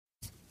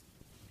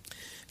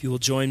If you will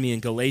join me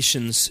in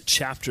Galatians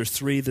chapter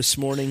 3 this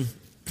morning.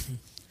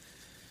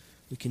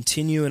 We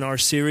continue in our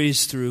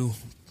series through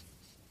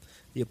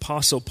the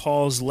Apostle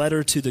Paul's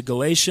letter to the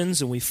Galatians,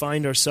 and we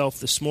find ourselves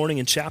this morning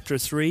in chapter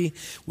 3.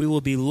 We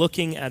will be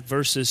looking at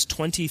verses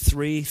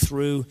 23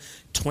 through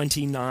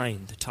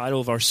 29. The title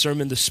of our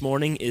sermon this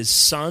morning is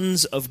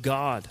Sons of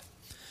God,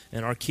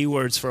 and our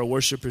keywords for our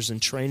worshipers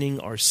in training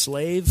are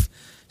slave,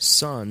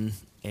 son,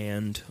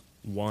 and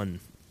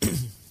one.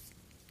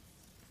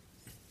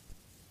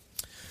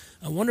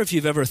 I wonder if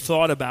you've ever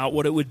thought about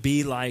what it would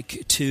be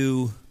like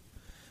to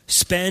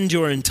spend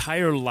your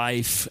entire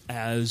life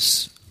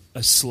as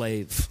a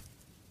slave.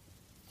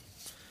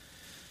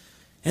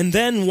 And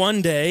then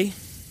one day,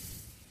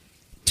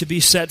 to be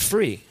set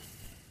free.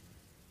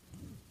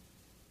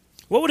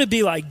 What would it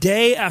be like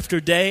day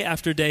after day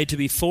after day to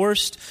be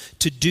forced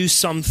to do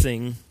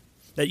something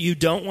that you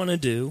don't want to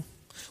do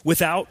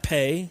without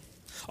pay,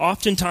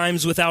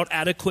 oftentimes without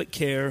adequate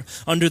care,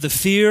 under the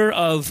fear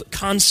of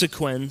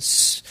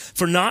consequence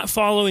for not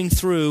following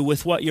through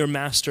with what your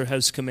master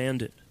has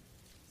commanded?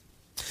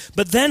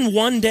 But then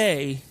one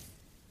day,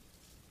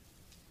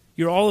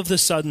 you're all of a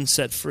sudden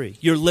set free.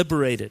 You're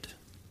liberated.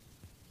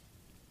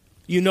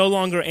 You no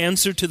longer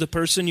answer to the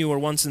person you were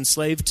once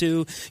enslaved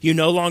to. You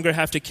no longer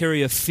have to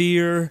carry a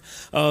fear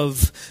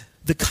of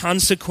the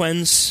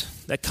consequence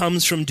that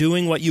comes from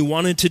doing what you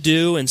wanted to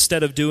do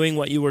instead of doing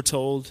what you were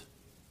told.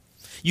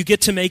 You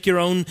get to make your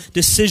own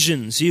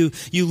decisions. You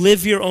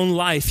live your own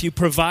life. You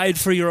provide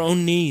for your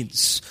own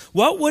needs.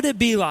 What would it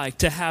be like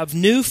to have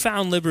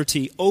newfound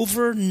liberty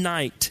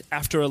overnight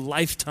after a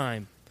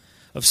lifetime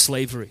of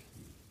slavery?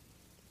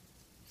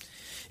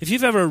 If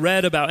you've ever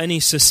read about any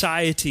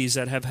societies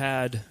that have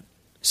had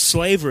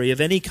slavery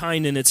of any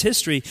kind in its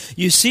history,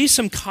 you see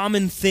some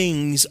common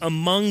things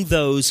among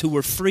those who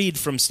were freed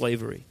from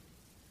slavery.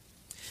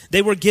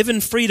 They were given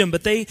freedom,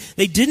 but they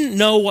didn't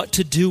know what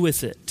to do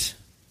with it.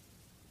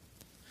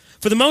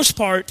 For the most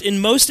part, in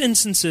most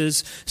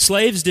instances,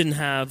 slaves didn't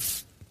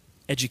have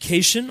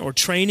education or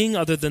training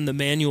other than the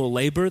manual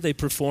labor they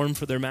performed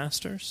for their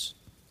masters.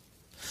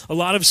 A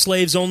lot of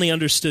slaves only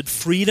understood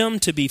freedom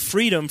to be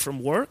freedom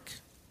from work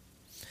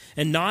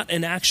and not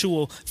an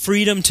actual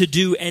freedom to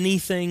do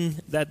anything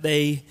that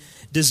they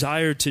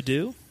desired to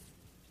do.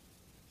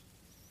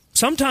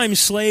 Sometimes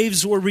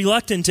slaves were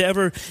reluctant to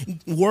ever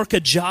work a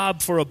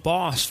job for a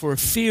boss for a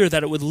fear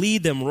that it would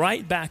lead them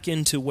right back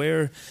into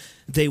where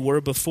they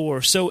were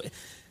before. So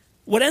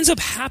what ends up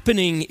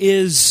happening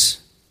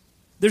is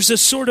there's a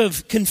sort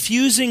of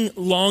confusing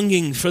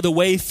longing for the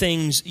way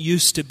things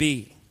used to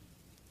be.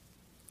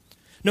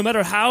 No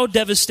matter how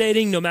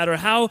devastating, no matter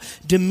how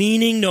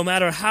demeaning, no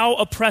matter how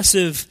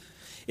oppressive,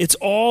 it's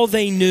all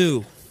they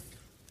knew.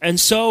 And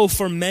so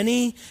for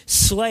many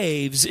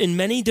slaves in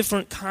many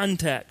different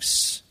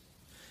contexts,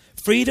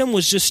 freedom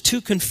was just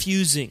too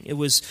confusing. It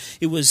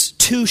was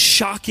too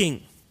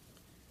shocking.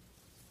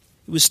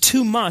 It was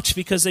too much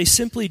because they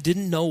simply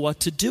didn't know what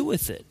to do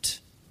with it.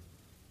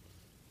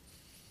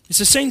 It's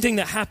the same thing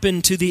that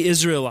happened to the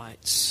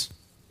Israelites.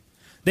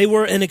 They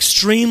were an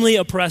extremely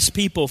oppressed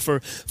people for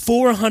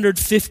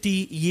 450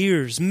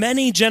 years,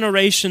 many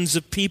generations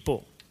of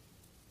people.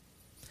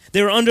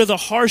 They were under the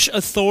harsh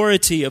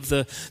authority of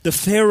the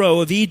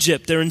Pharaoh of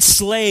Egypt. They're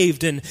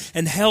enslaved and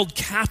held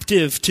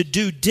captive to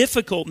do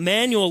difficult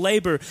manual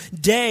labor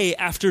day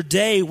after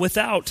day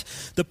without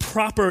the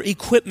proper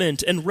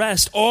equipment and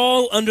rest,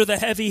 all under the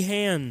heavy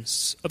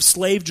hands of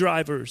slave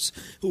drivers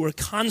who were a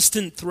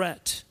constant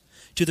threat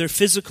to their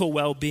physical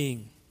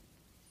well-being,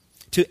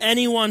 to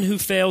anyone who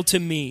failed to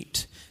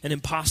meet an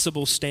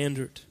impossible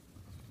standard.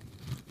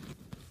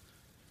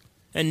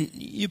 And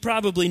you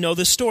probably know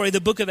the story.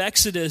 The book of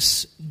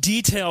Exodus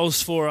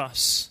details for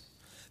us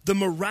the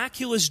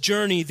miraculous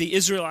journey the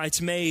Israelites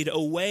made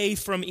away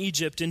from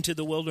Egypt into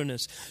the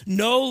wilderness.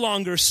 No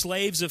longer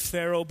slaves of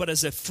Pharaoh, but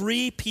as a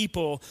free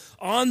people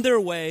on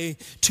their way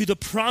to the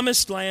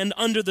promised land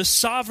under the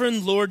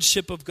sovereign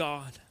lordship of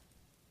God.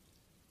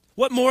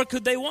 What more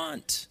could they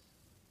want?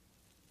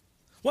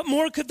 What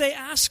more could they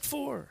ask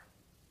for?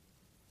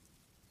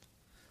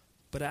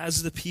 But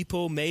as the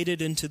people made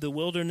it into the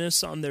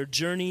wilderness on their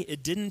journey,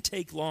 it didn't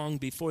take long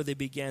before they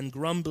began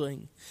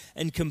grumbling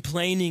and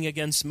complaining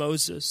against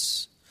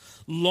Moses,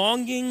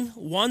 longing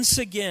once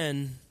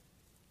again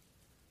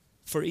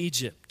for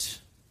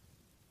Egypt.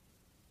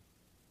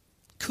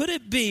 Could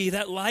it be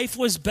that life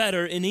was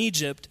better in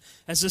Egypt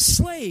as a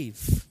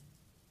slave?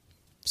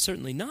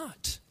 Certainly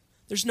not.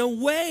 There's no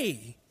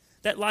way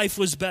that life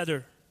was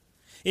better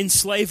in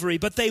slavery,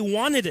 but they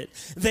wanted it.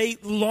 They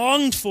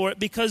longed for it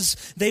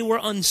because they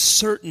were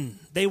uncertain.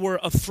 They were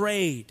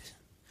afraid.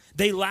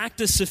 They lacked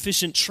a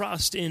sufficient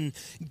trust in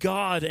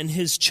God and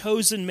his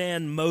chosen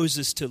man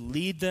Moses to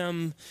lead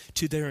them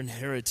to their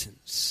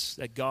inheritance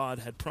that God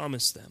had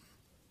promised them.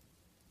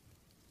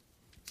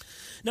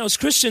 Now, as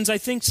Christians, I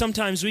think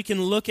sometimes we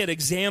can look at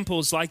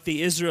examples like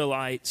the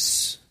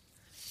Israelites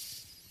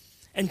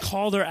and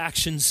call their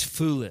actions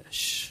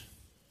foolish.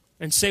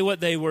 And say what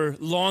they were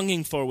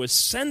longing for was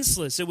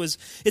senseless.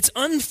 It's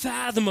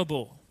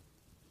unfathomable.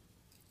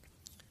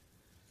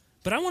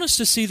 But I want us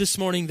to see this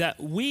morning that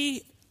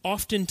we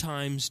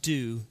oftentimes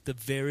do the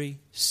very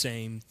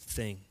same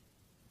thing.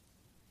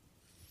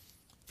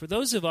 For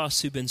those of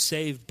us who've been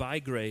saved by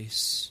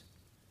grace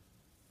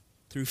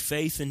through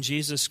faith in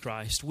Jesus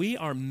Christ, we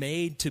are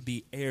made to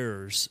be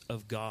heirs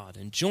of God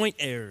and joint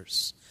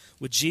heirs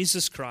with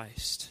Jesus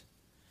Christ.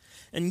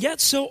 And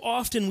yet so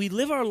often we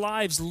live our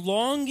lives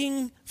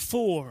longing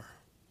for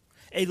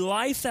a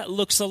life that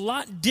looks a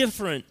lot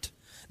different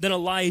than a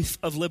life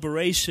of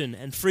liberation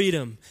and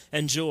freedom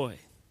and joy.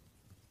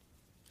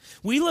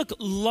 We look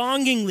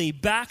longingly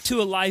back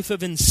to a life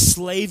of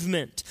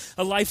enslavement,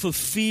 a life of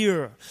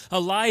fear, a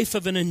life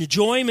of an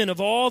enjoyment of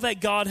all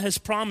that God has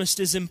promised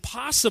is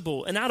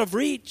impossible and out of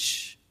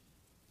reach.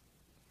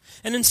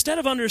 And instead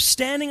of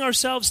understanding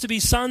ourselves to be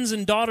sons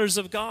and daughters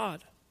of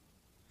God,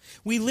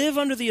 we live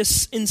under the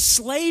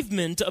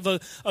enslavement of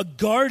a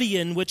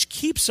guardian which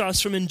keeps us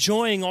from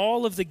enjoying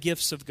all of the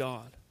gifts of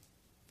God,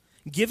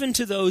 given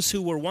to those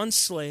who were once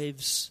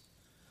slaves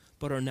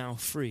but are now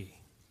free.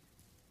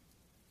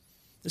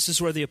 This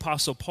is where the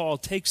Apostle Paul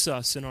takes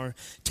us in our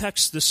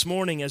text this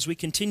morning as we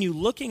continue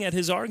looking at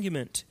his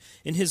argument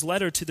in his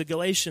letter to the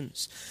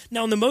Galatians.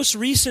 Now, in the most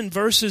recent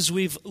verses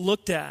we've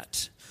looked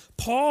at,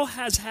 Paul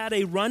has had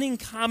a running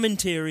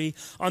commentary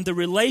on the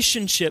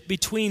relationship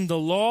between the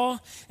law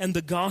and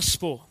the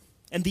gospel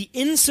and the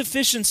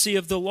insufficiency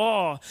of the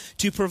law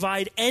to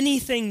provide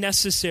anything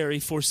necessary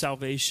for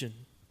salvation.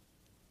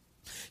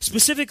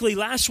 Specifically,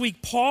 last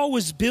week, Paul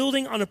was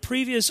building on a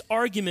previous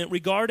argument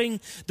regarding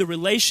the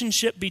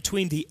relationship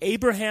between the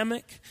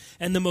Abrahamic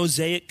and the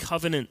Mosaic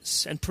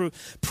covenants and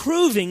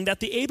proving that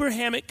the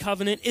Abrahamic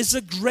covenant is a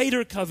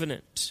greater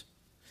covenant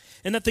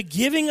and that the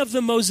giving of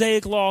the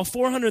Mosaic law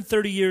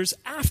 430 years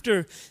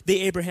after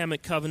the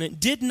Abrahamic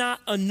covenant did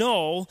not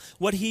annul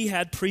what he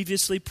had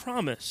previously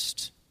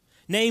promised,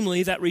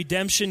 namely that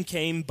redemption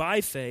came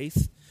by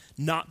faith,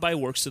 not by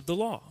works of the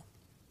law.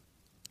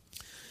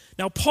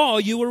 Now, Paul,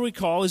 you will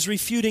recall, is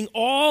refuting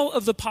all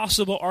of the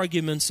possible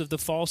arguments of the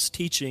false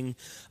teaching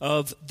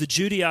of the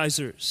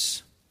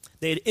Judaizers.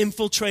 They had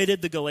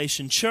infiltrated the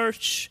Galatian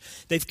church.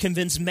 They've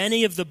convinced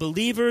many of the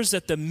believers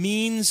that the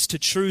means to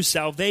true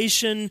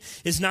salvation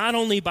is not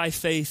only by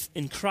faith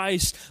in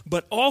Christ,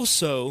 but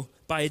also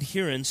by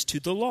adherence to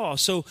the law.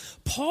 So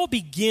Paul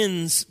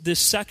begins this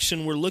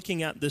section we're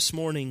looking at this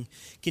morning,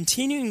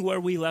 continuing where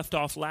we left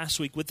off last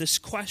week with this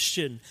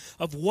question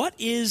of what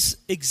is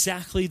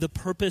exactly the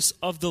purpose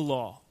of the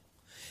law.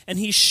 And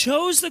he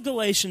shows the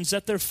Galatians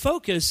that their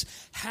focus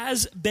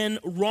has been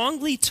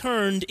wrongly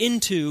turned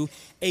into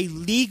a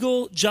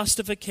legal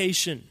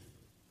justification,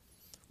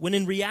 when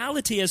in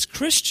reality as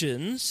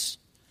Christians,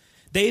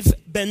 they've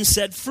been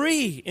set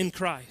free in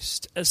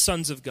Christ as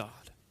sons of God.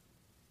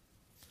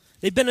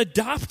 They've been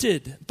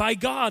adopted by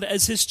God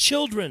as his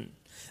children,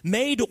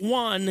 made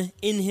one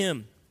in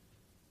him.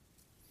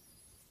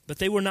 But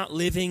they were not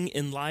living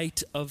in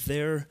light of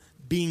their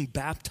being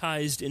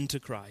baptized into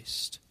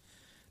Christ.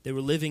 They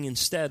were living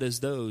instead as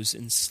those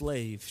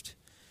enslaved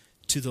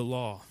to the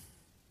law.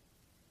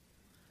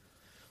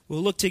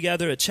 We'll look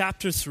together at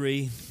chapter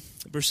 3,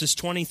 verses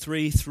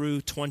 23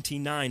 through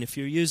 29. If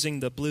you're using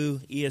the blue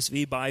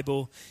ESV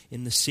Bible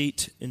in the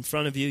seat in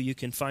front of you, you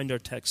can find our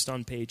text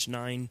on page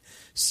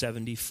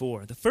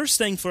 974. The first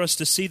thing for us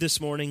to see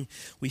this morning,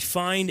 we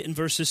find in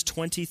verses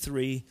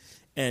 23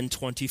 and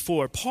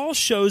 24. Paul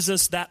shows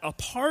us that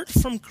apart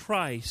from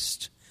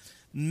Christ,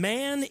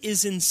 man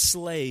is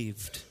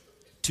enslaved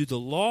to the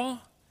law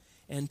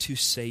and to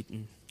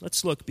Satan.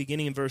 Let's look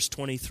beginning in verse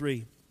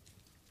 23.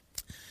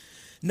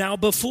 Now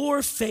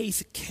before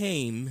faith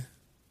came,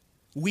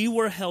 we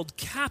were held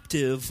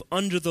captive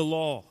under the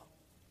law,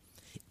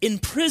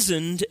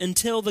 imprisoned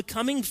until the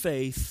coming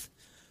faith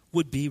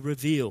would be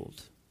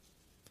revealed.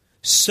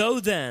 So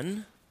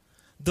then,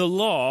 the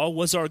law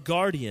was our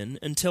guardian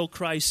until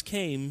Christ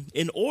came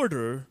in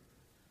order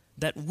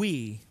that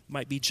we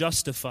might be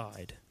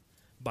justified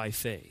by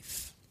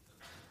faith.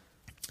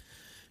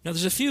 Now,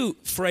 there's a few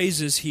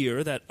phrases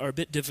here that are a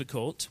bit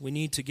difficult. We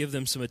need to give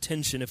them some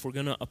attention if we're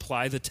going to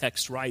apply the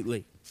text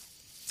rightly.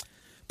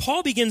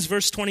 Paul begins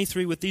verse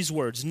 23 with these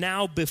words,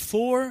 now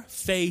before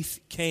faith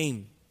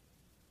came,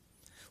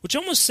 which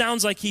almost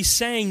sounds like he's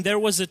saying there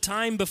was a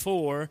time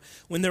before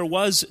when there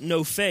was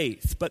no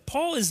faith. But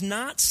Paul is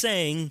not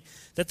saying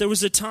that there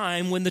was a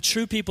time when the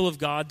true people of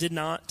God did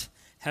not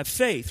have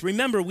faith.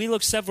 Remember, we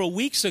looked several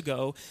weeks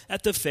ago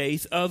at the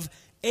faith of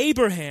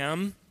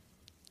Abraham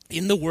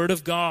in the Word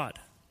of God.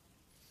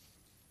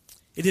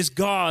 It is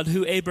God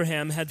who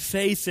Abraham had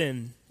faith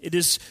in. It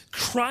is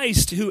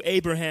Christ who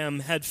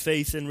Abraham had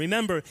faith in.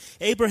 Remember,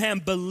 Abraham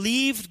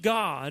believed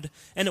God,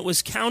 and it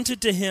was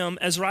counted to him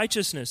as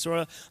righteousness.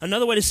 Or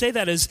another way to say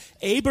that is,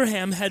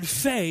 Abraham had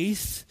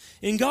faith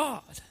in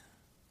God.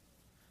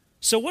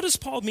 So what does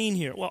Paul mean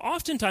here? Well,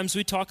 oftentimes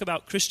we talk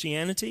about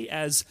Christianity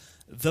as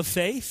the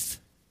faith.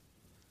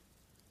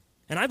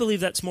 And I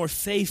believe that's more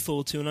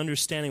faithful to an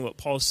understanding of what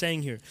Paul's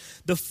saying here.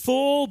 The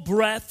full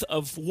breadth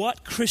of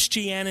what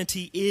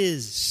Christianity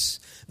is,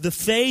 the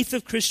faith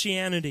of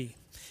Christianity,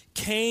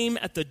 came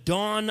at the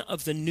dawn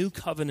of the new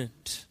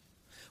covenant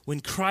when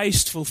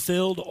Christ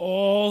fulfilled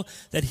all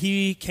that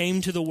he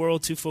came to the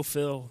world to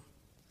fulfill.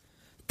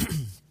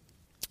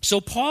 So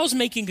Paul's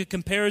making a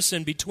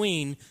comparison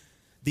between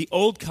the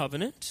old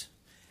covenant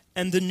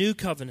and the new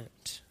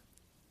covenant.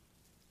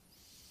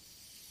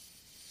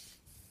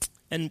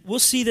 And we'll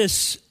see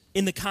this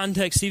in the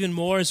context even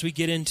more as we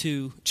get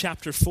into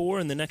chapter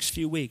 4 in the next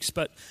few weeks.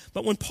 But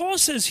when Paul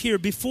says here,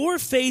 before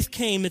faith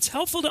came, it's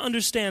helpful to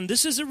understand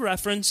this is a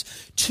reference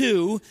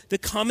to the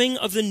coming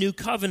of the new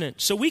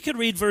covenant. So we could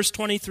read verse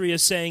 23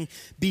 as saying,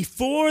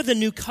 before the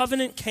new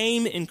covenant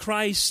came in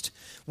Christ,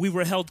 we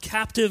were held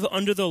captive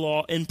under the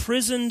law,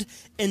 imprisoned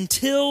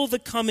until the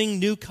coming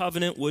new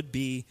covenant would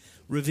be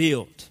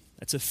revealed.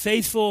 That's a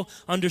faithful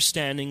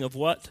understanding of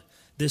what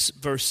this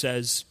verse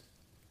says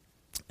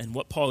and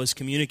what Paul is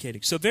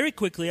communicating. So very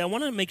quickly, I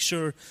want to make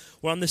sure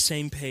we're on the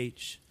same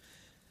page.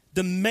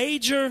 The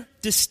major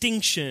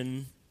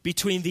distinction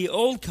between the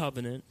old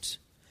covenant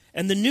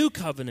and the new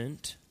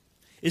covenant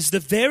is the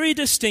very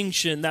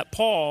distinction that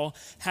Paul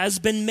has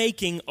been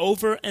making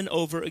over and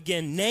over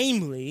again,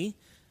 namely,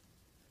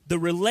 the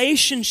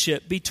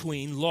relationship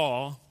between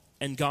law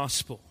and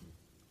gospel.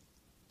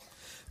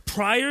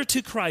 Prior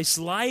to Christ's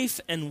life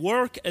and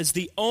work as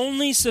the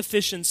only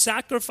sufficient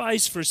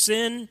sacrifice for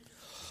sin,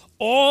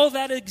 all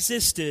that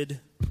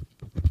existed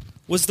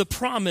was the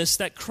promise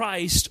that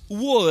Christ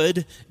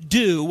would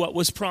do what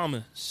was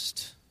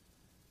promised.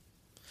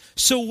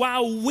 So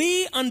while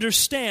we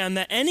understand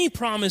that any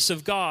promise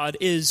of God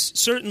is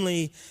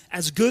certainly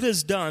as good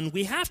as done,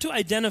 we have to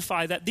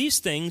identify that these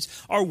things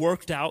are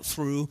worked out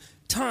through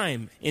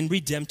time in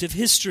redemptive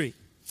history.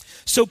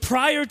 So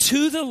prior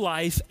to the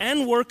life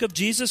and work of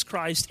Jesus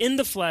Christ in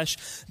the flesh,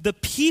 the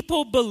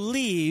people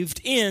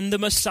believed in the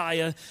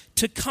Messiah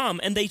to come,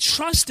 and they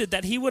trusted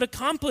that he would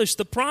accomplish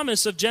the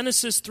promise of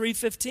Genesis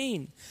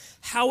 3:15.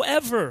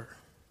 However,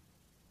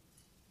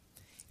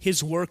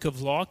 his work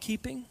of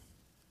law-keeping,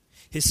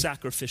 his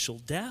sacrificial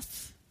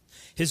death,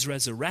 his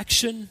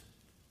resurrection,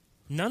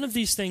 none of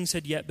these things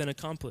had yet been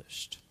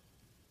accomplished.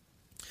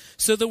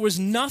 So there was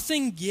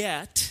nothing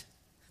yet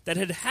that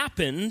had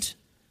happened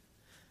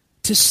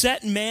to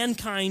set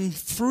mankind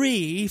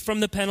free from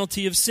the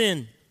penalty of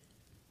sin.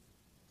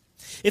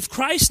 If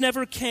Christ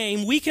never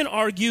came, we can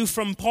argue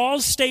from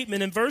Paul's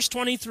statement in verse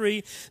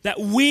 23 that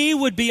we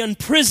would be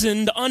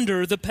imprisoned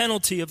under the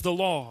penalty of the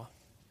law.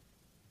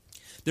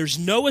 There's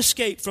no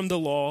escape from the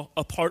law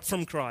apart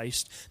from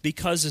Christ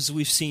because, as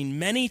we've seen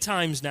many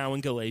times now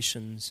in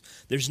Galatians,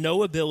 there's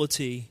no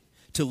ability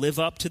to live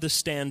up to the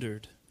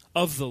standard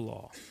of the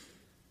law.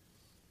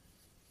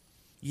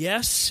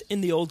 Yes,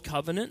 in the Old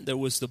Covenant, there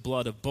was the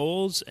blood of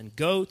bulls and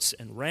goats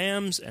and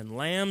rams and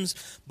lambs,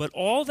 but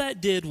all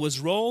that did was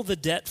roll the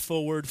debt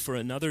forward for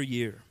another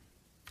year,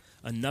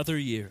 another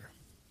year,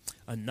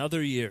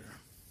 another year,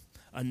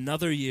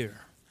 another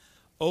year,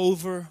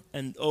 over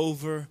and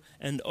over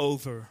and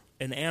over.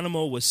 An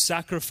animal was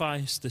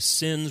sacrificed, the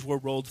sins were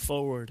rolled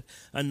forward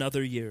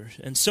another year.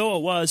 And so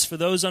it was for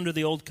those under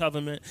the Old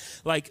Covenant,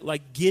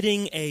 like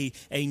getting a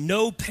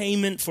no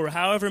payment for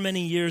however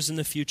many years in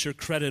the future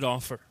credit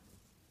offer.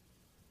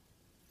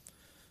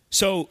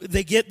 So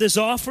they get this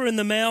offer in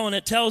the mail and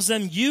it tells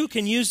them, you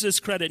can use this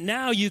credit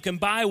now, you can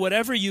buy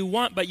whatever you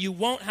want, but you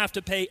won't have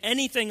to pay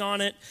anything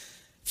on it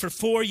for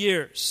 4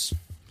 years.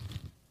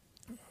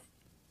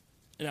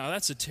 Now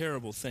that's a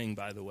terrible thing,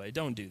 by the way.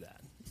 Don't do that.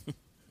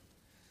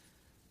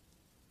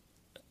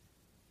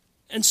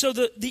 And so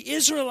the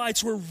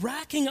Israelites were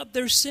racking up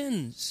their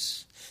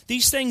sins.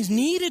 These things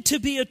needed to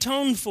be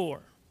atoned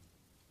for.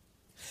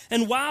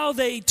 And while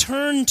they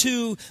turned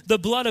to the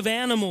blood of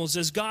animals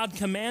as God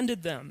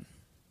commanded them,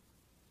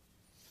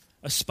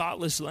 a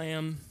spotless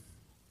lamb,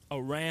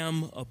 a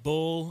ram, a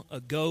bull,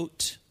 a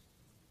goat,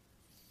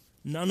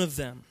 none of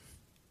them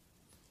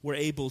were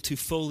able to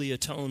fully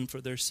atone for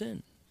their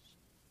sin.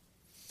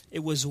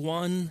 It was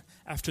one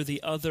after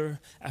the other,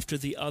 after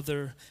the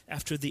other,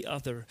 after the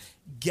other.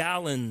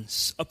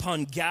 Gallons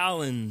upon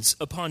gallons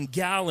upon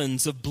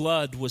gallons of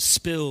blood was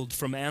spilled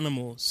from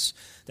animals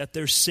that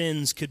their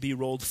sins could be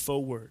rolled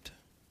forward.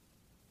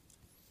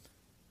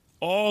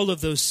 All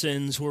of those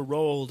sins were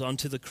rolled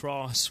onto the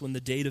cross when the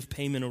date of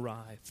payment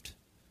arrived.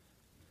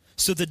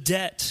 So the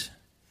debt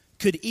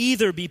could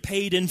either be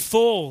paid in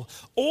full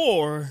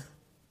or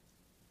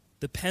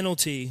the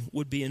penalty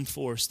would be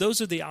enforced. Those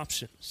are the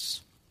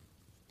options.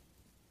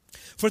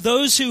 For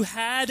those who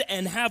had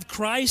and have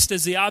Christ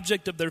as the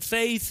object of their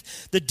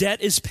faith, the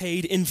debt is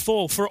paid in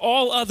full. For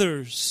all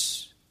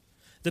others,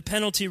 the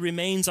penalty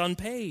remains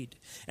unpaid,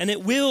 and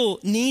it will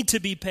need to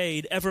be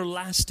paid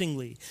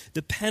everlastingly.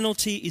 The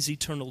penalty is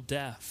eternal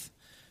death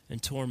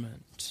and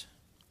torment.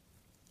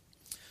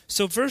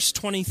 So verse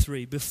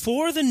 23,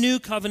 before the new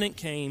covenant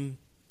came,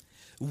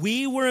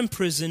 we were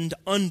imprisoned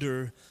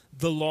under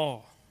the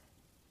law.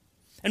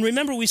 And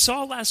remember, we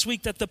saw last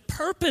week that the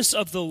purpose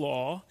of the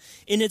law,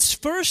 in its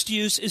first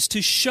use, is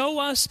to show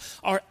us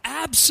our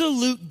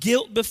absolute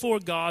guilt before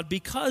God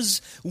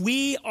because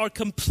we are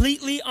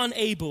completely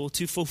unable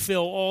to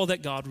fulfill all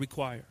that God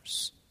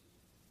requires.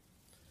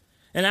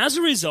 And as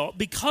a result,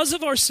 because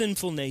of our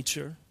sinful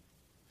nature,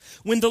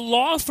 When the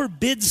law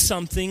forbids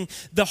something,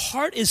 the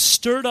heart is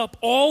stirred up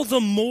all the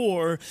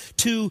more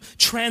to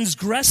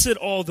transgress it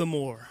all the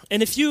more.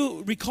 And if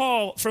you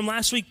recall from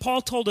last week,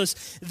 Paul told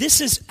us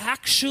this is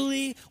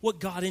actually what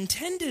God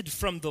intended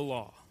from the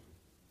law.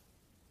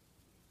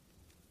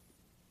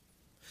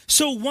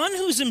 So one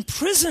who's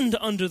imprisoned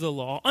under the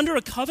law, under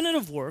a covenant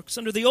of works,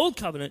 under the old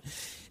covenant,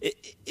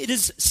 it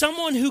is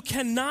someone who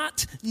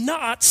cannot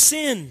not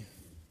sin.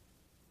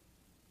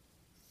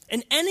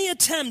 And any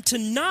attempt to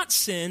not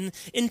sin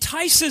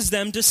entices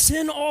them to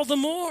sin all the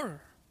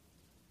more.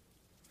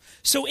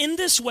 So in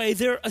this way,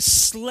 they're a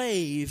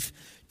slave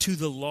to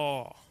the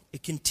law.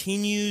 It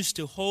continues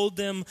to hold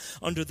them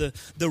under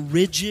the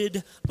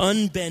rigid,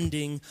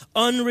 unbending,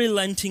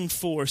 unrelenting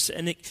force.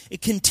 And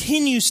it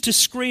continues to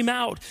scream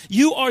out,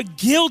 you are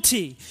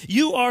guilty.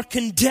 You are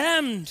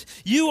condemned.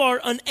 You are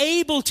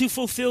unable to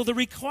fulfill the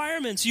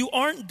requirements. You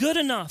aren't good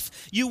enough.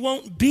 You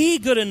won't be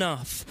good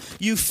enough.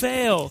 You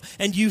fail,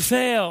 and you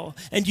fail,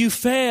 and you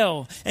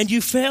fail, and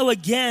you fail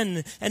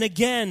again and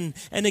again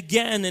and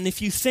again. And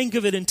if you think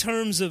of it in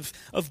terms of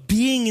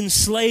being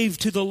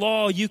enslaved to the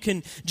law, you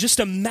can just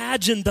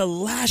imagine the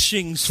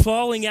lashings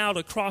falling out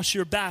across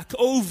your back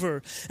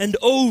over and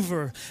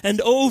over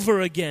and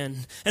over again.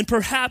 And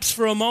perhaps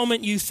for a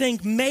moment you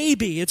think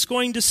maybe it's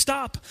going to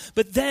stop,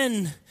 but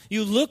then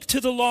you look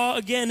to the law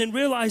again and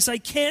realize I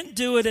can't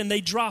do it, and they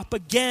drop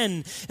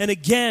again and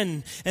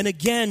again and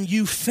again.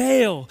 You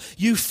fail,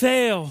 you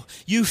fail,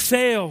 you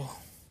fail.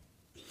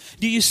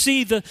 Do you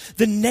see the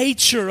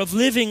nature of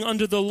living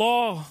under the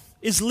law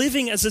is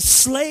living as a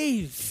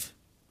slave?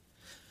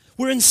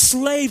 We're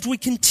enslaved. We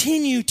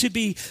continue to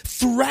be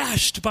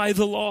thrashed by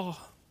the law.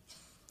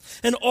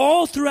 And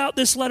all throughout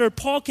this letter,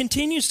 Paul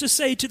continues to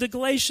say to the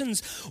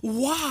Galatians,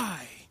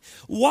 why?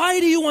 Why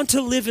do you want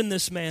to live in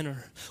this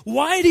manner?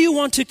 Why do you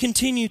want to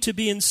continue to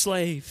be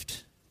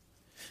enslaved?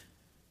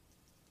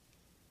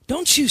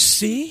 Don't you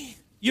see?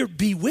 You're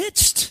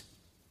bewitched.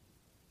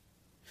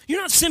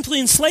 You're not simply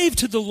enslaved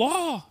to the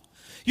law.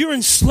 You're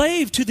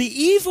enslaved to the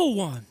evil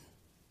one.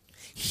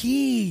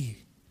 He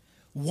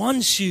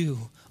wants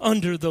you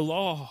under the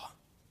law.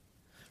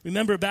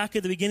 Remember back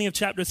at the beginning of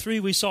chapter 3,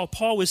 we saw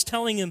Paul was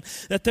telling him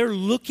that they're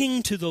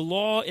looking to the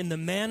law in the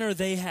manner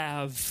they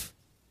have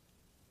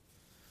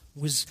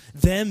was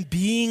them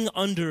being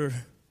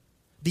under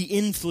the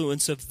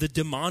influence of the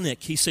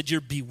demonic. He said,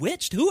 you're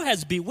bewitched? Who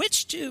has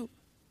bewitched you?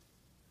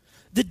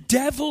 The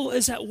devil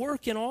is at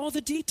work in all the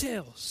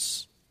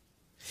details.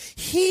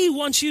 He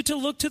wants you to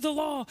look to the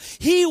law.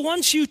 He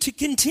wants you to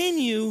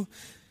continue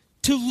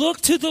to look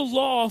to the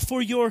law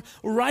for your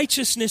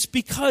righteousness,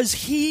 because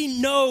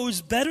he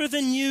knows better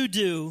than you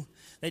do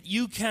that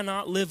you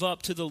cannot live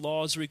up to the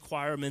law's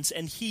requirements,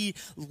 and he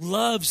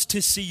loves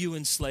to see you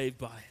enslaved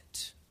by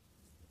it.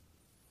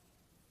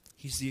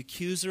 He's the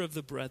accuser of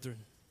the brethren.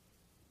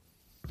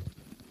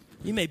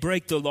 You may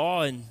break the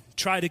law and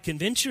try to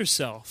convince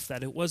yourself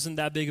that it wasn't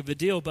that big of a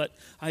deal, but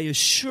I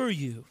assure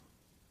you,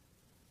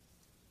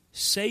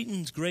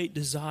 Satan's great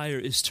desire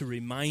is to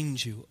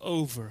remind you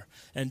over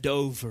and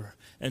over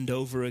and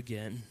over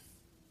again.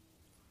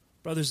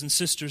 Brothers and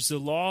sisters, the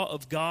law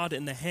of God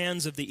in the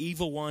hands of the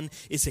evil one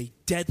is a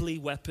deadly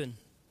weapon.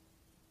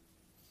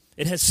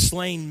 It has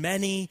slain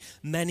many,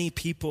 many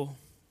people.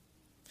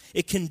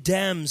 It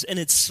condemns and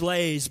it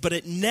slays, but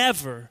it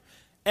never,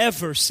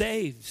 ever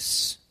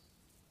saves.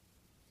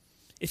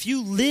 If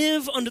you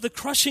live under the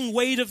crushing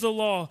weight of the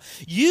law,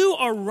 you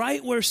are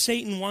right where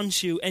Satan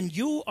wants you, and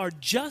you are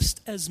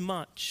just as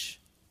much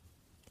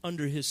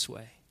under his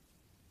sway.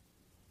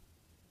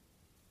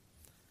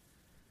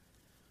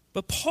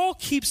 But Paul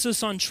keeps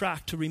us on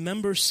track to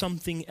remember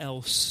something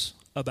else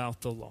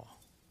about the law.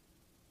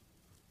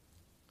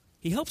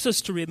 He helps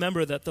us to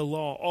remember that the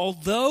law,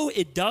 although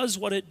it does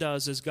what it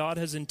does as God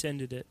has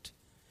intended it,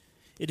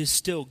 it is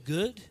still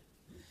good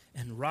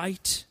and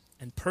right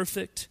and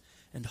perfect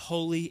and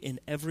holy in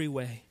every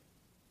way.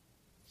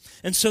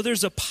 And so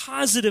there's a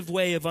positive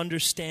way of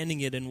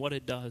understanding it and what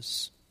it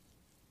does.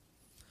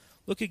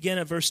 Look again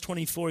at verse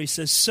 24. He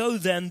says, so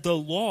then the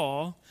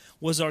law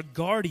was our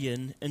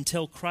guardian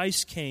until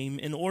Christ came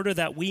in order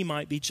that we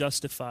might be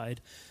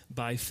justified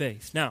by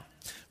faith. Now,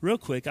 real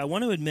quick, I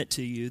want to admit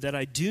to you that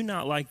I do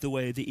not like the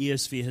way the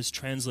ESV has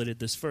translated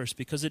this verse,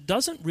 because it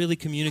doesn't really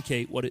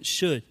communicate what it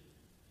should.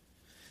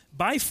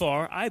 By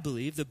far, I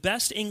believe, the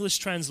best English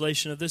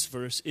translation of this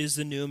verse is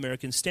the New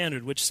American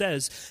Standard, which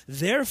says,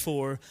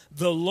 therefore,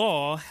 the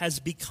law has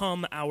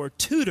become our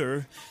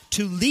tutor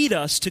to lead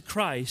us to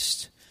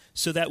Christ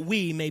so that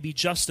we may be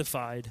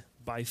justified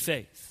by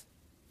faith.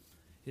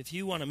 If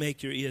you want to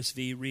make your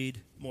ESV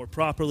read more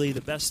properly,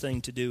 the best thing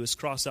to do is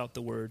cross out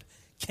the word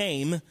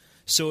came.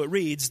 So it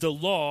reads, the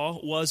law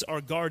was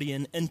our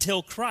guardian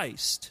until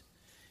Christ,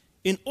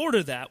 in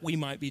order that we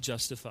might be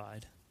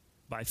justified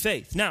by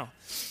faith. Now,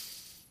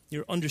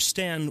 you'll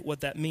understand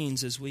what that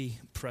means as we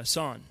press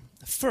on.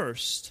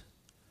 First,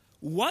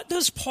 what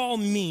does Paul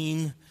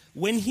mean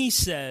when he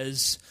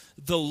says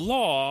the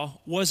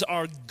law was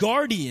our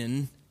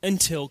guardian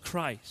until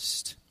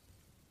Christ?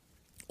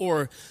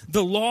 Or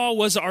the law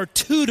was our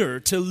tutor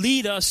to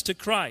lead us to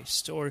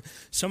Christ. Or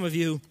some of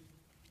you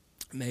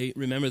may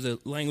remember the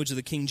language of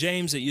the King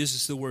James that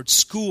uses the word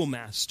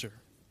schoolmaster.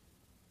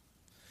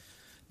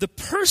 The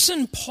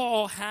person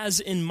Paul has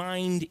in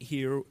mind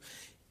here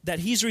that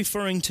he's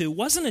referring to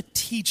wasn't a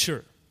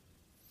teacher.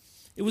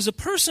 It was a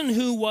person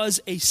who was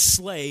a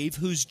slave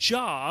whose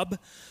job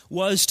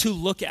was to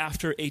look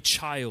after a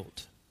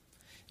child.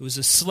 It was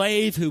a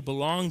slave who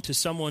belonged to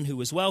someone who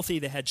was wealthy.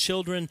 They had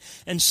children.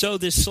 And so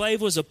this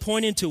slave was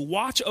appointed to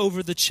watch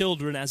over the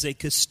children as a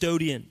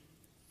custodian.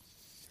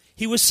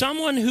 He was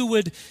someone who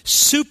would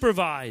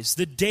supervise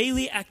the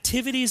daily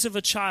activities of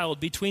a child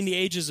between the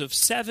ages of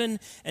 7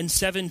 and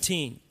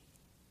 17.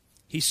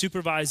 He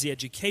supervised the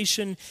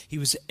education. He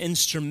was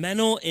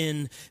instrumental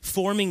in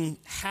forming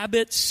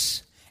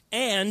habits.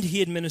 And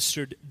he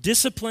administered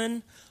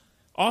discipline.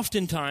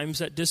 Oftentimes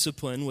that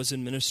discipline was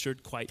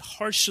administered quite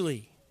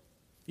harshly.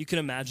 You can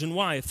imagine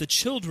why. If the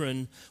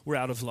children were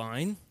out of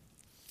line,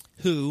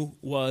 who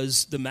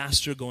was the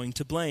master going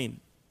to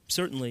blame?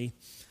 Certainly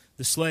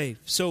the slave.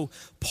 So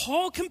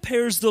Paul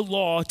compares the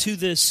law to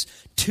this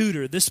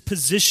tutor, this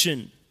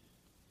position.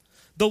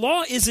 The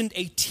law isn't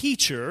a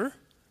teacher.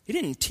 He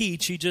didn't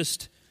teach, he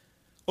just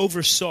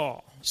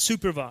oversaw,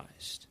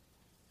 supervised.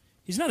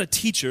 He's not a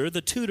teacher. The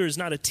tutor is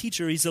not a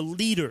teacher, he's a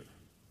leader.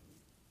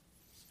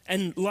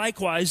 And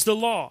likewise the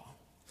law.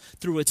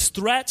 Through its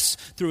threats,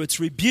 through its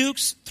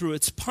rebukes, through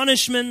its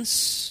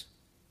punishments,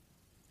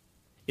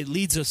 it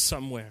leads us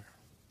somewhere.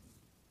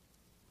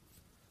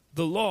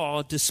 The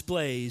law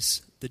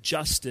displays the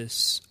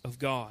justice of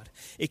God.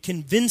 It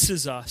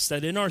convinces us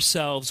that in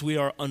ourselves we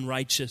are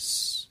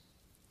unrighteous.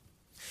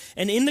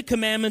 And in the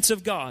commandments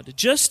of God,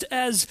 just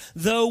as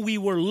though we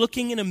were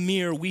looking in a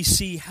mirror, we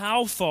see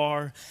how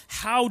far,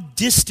 how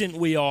distant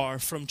we are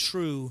from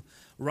true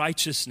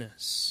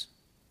righteousness.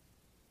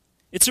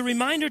 It's a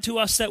reminder to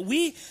us that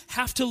we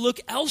have to look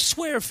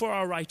elsewhere for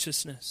our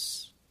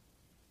righteousness.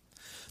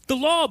 The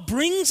law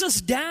brings us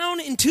down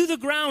into the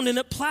ground and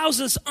it plows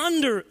us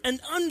under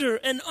and under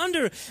and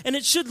under. And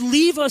it should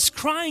leave us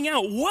crying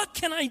out, what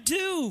can I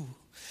do?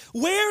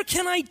 Where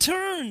can I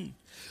turn?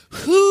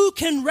 Who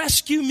can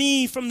rescue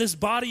me from this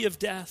body of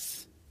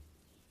death?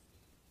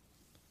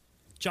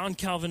 John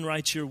Calvin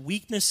writes, your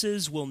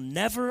weaknesses will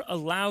never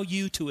allow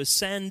you to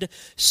ascend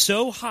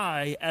so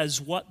high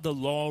as what the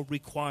law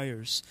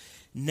requires.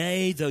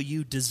 Nay, though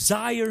you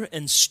desire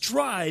and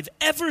strive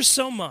ever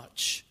so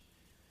much,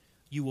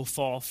 you will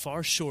fall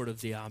far short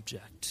of the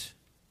object.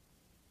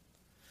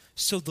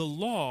 So the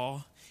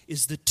law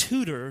is the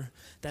tutor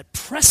that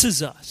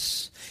presses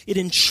us. It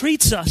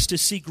entreats us to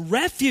seek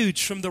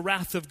refuge from the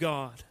wrath of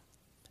God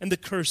and the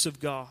curse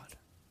of God.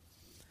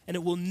 And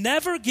it will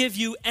never give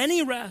you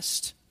any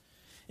rest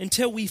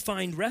until we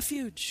find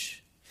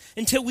refuge,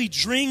 until we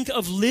drink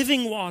of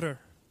living water,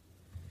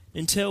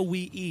 until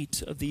we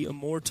eat of the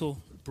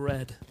immortal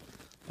bread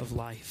of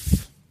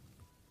life.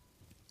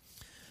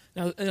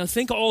 Now,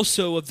 think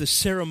also of the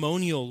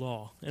ceremonial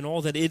law and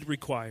all that it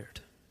required.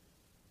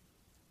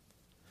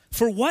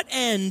 For what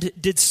end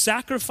did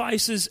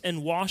sacrifices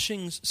and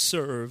washings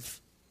serve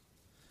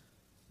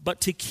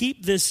but to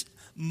keep this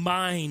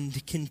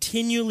mind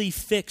continually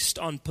fixed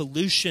on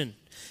pollution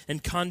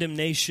and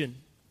condemnation?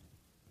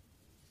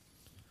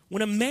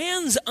 When a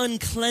man's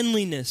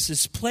uncleanliness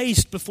is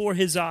placed before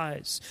his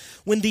eyes,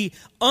 when the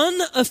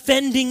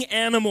unoffending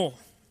animal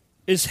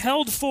is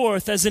held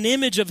forth as an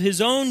image of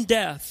his own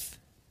death,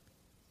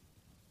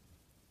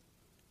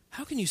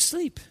 how can you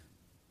sleep?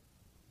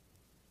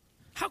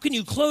 How can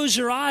you close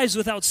your eyes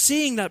without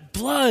seeing that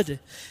blood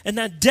and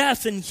that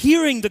death and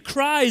hearing the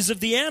cries of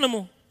the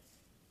animal?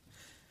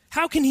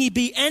 How can he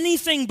be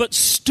anything but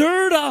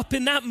stirred up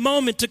in that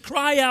moment to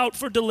cry out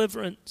for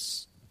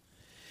deliverance?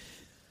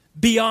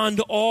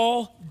 Beyond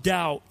all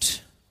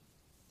doubt,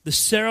 the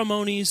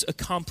ceremonies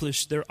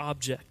accomplished their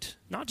object,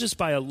 not just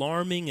by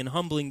alarming and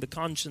humbling the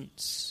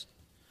conscience,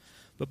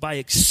 but by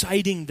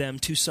exciting them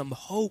to some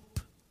hope,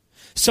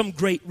 some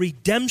great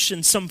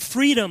redemption, some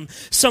freedom,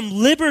 some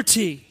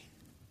liberty.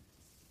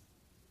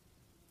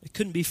 It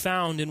couldn't be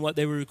found in what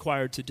they were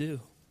required to do.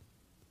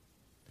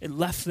 It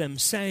left them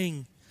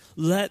saying,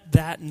 let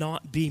that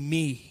not be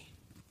me.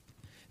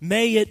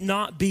 May it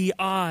not be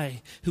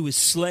I who is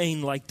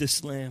slain like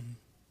this lamb.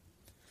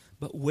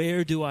 But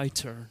where do I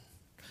turn?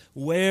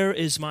 Where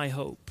is my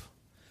hope?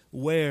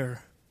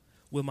 Where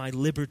will my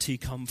liberty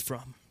come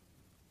from?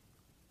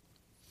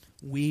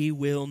 We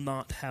will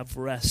not have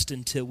rest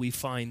until we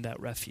find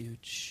that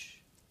refuge.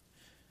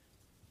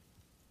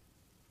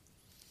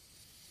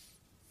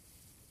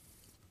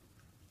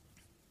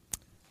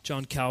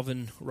 John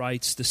Calvin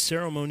writes, the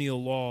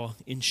ceremonial law,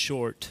 in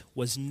short,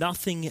 was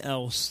nothing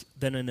else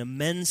than an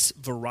immense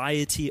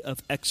variety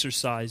of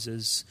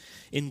exercises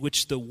in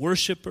which the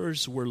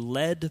worshipers were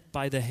led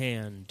by the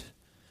hand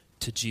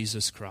to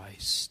Jesus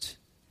Christ.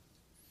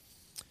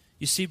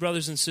 You see,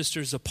 brothers and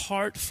sisters,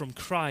 apart from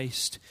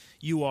Christ,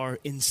 you are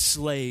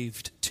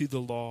enslaved to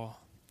the law.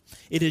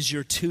 It is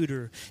your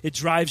tutor. It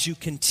drives you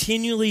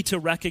continually to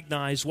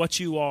recognize what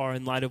you are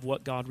in light of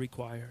what God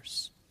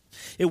requires.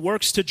 It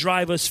works to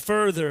drive us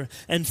further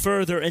and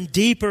further and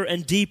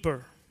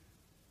deeper,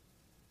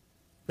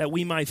 that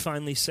we might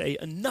finally say,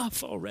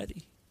 enough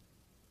already.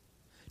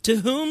 To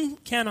whom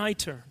can I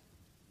turn?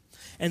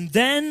 And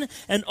then,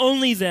 and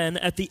only then,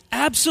 at the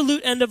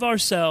absolute end of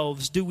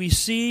ourselves, do we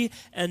see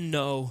and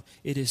know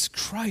it is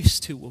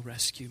Christ who will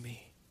rescue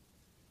me.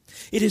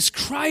 It is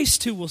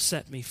Christ who will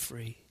set me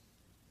free.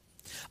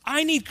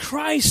 I need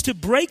Christ to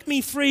break me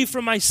free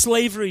from my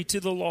slavery to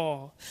the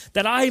law,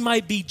 that I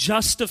might be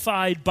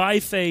justified by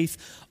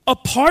faith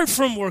apart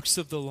from works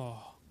of the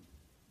law.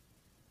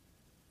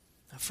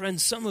 Now,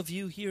 friends, some of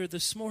you here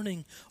this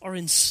morning are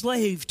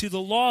enslaved to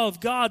the law of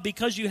God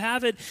because you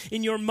have it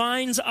in your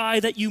mind's eye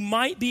that you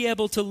might be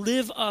able to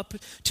live up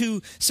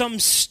to some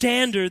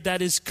standard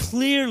that is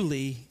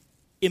clearly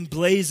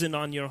emblazoned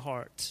on your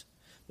heart.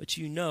 But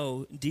you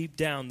know deep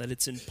down that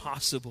it's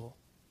impossible.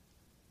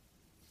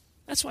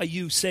 That's why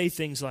you say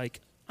things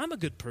like, I'm a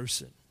good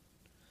person.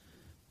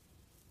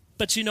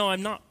 But you know,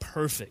 I'm not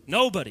perfect.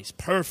 Nobody's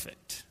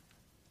perfect.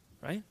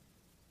 Right?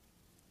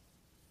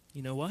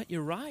 You know what?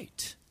 You're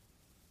right.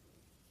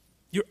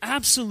 You're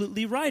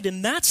absolutely right.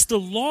 And that's the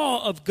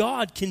law of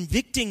God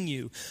convicting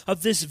you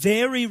of this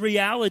very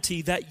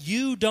reality that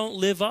you don't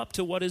live up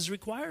to what is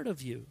required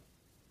of you.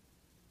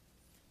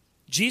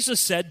 Jesus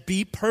said,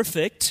 be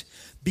perfect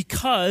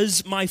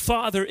because my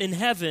Father in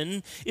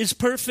heaven is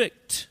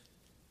perfect.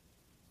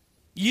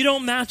 You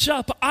don't match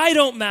up. I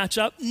don't match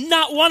up.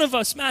 Not one of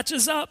us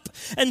matches up.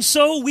 And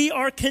so we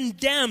are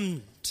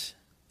condemned.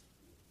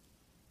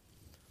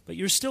 But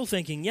you're still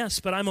thinking, yes,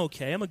 but I'm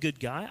okay. I'm a good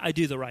guy. I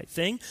do the right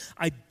thing.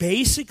 I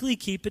basically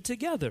keep it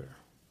together.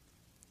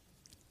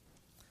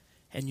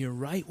 And you're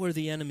right where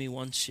the enemy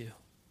wants you.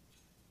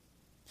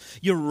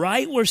 You're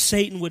right where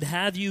Satan would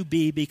have you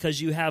be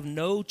because you have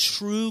no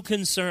true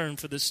concern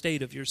for the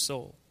state of your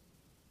soul.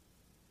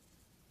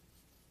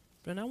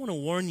 But I want to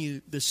warn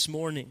you this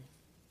morning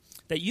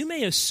that you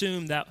may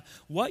assume that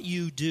what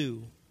you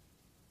do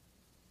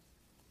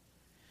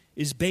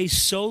is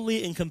based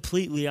solely and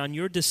completely on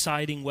your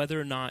deciding whether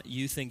or not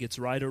you think it's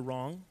right or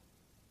wrong.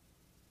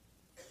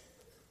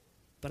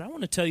 But I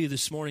want to tell you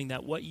this morning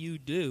that what you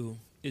do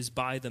is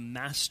by the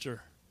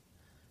master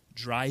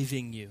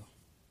driving you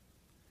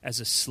as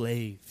a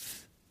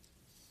slave.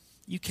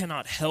 You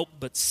cannot help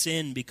but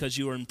sin because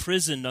you are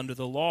imprisoned under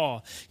the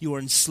law. You are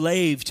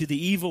enslaved to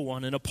the evil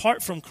one. And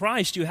apart from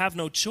Christ, you have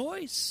no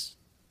choice.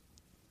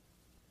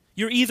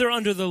 You're either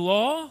under the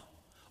law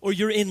or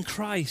you're in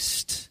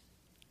Christ.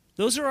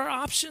 Those are our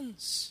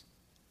options.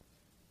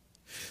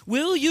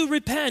 Will you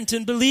repent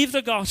and believe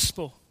the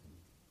gospel?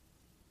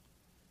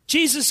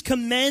 Jesus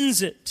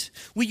commends it.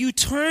 Will you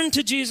turn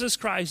to Jesus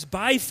Christ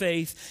by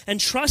faith and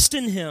trust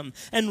in him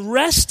and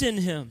rest in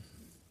him?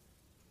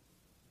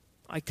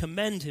 I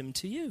commend him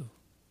to you.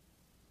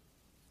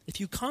 If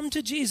you come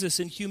to Jesus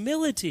in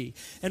humility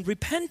and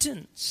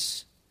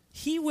repentance,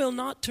 he will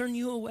not turn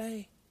you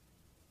away.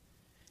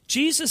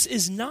 Jesus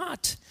is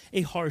not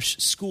a harsh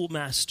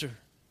schoolmaster.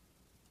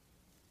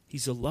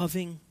 He's a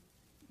loving,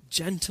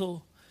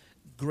 gentle,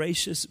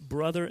 gracious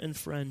brother and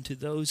friend to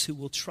those who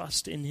will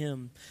trust in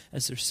him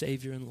as their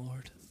Savior and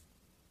Lord.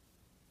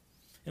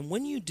 And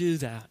when you do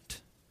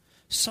that,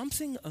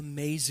 something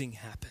amazing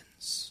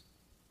happens.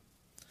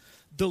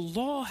 The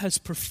law has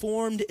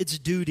performed its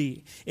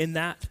duty in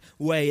that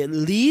way. It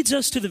leads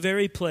us to the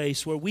very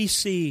place where we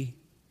see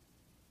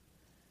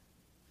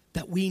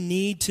that we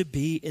need to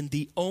be in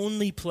the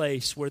only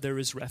place where there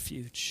is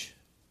refuge.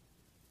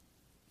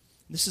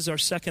 This is our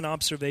second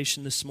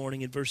observation this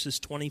morning in verses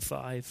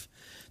 25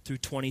 through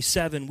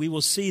 27. We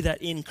will see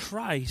that in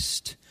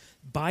Christ,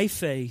 by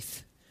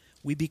faith,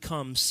 we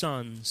become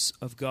sons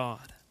of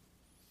God.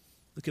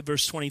 Look at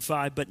verse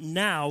 25. But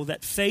now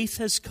that faith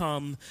has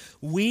come,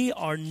 we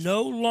are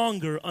no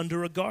longer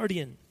under a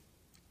guardian.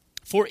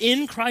 For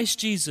in Christ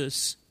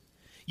Jesus,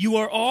 you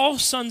are all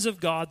sons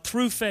of God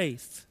through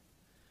faith.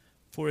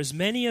 For as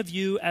many of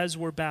you as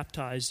were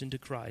baptized into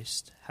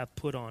Christ have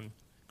put on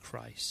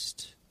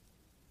Christ.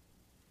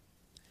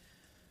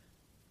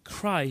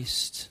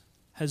 Christ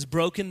has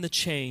broken the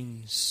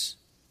chains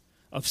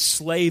of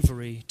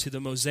slavery to the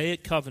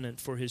Mosaic covenant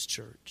for his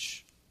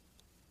church.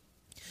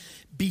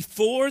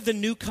 Before the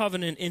new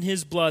covenant in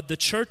his blood, the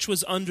church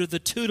was under the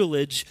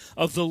tutelage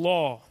of the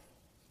law,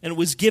 and it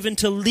was given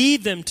to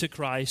lead them to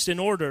Christ in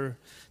order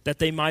that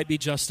they might be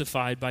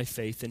justified by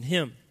faith in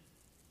him.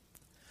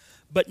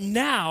 But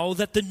now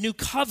that the new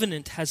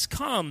covenant has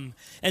come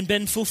and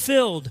been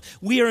fulfilled,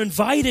 we are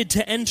invited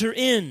to enter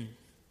in.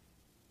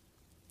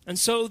 And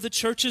so the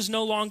church is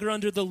no longer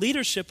under the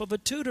leadership of a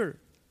tutor.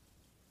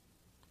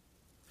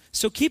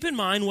 So keep in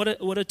mind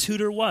what a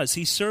tutor was.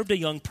 He served a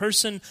young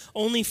person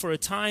only for a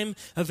time.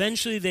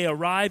 Eventually they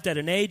arrived at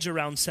an age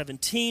around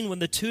 17 when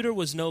the tutor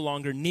was no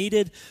longer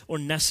needed or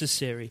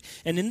necessary.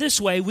 And in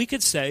this way, we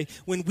could say,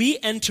 when we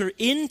enter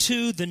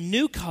into the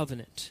new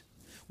covenant,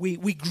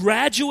 we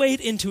graduate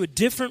into a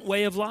different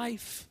way of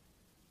life.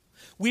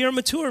 We are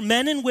mature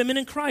men and women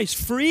in Christ,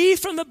 free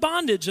from the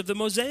bondage of the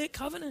Mosaic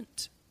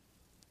covenant.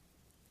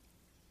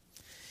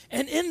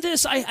 And in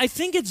this, I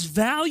think it's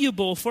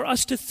valuable for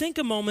us to think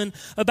a moment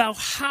about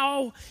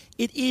how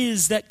it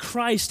is that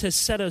Christ has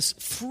set us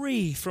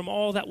free from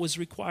all that was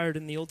required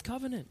in the Old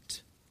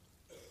Covenant.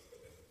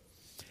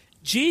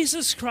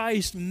 Jesus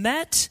Christ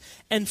met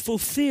and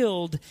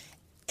fulfilled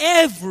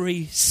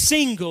every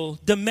single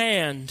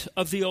demand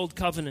of the Old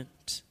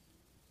Covenant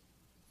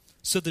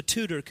so the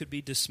tutor could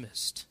be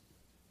dismissed.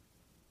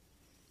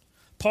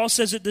 Paul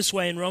says it this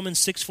way in Romans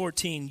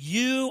 6:14,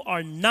 "You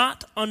are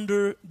not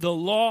under the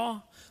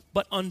law,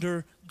 but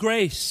under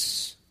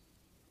grace."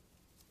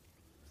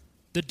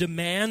 The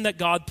demand that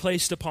God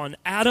placed upon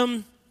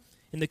Adam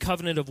in the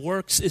covenant of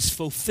works is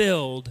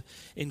fulfilled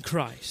in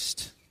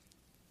Christ.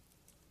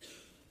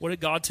 What did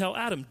God tell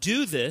Adam?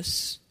 Do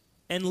this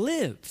and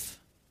live.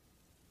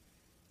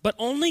 But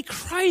only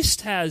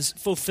Christ has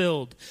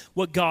fulfilled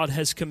what God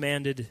has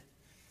commanded,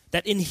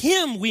 that in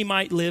him we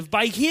might live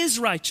by his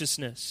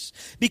righteousness,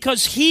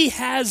 because he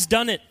has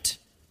done it,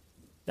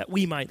 that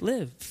we might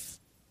live.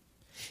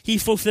 He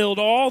fulfilled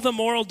all the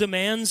moral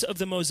demands of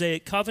the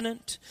Mosaic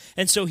covenant,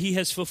 and so he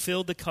has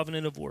fulfilled the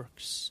covenant of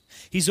works.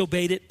 He's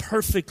obeyed it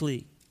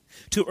perfectly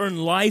to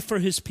earn life for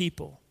his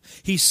people.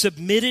 He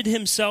submitted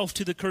himself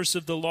to the curse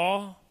of the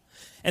law,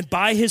 and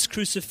by his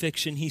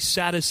crucifixion he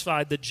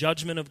satisfied the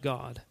judgment of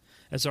God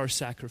as our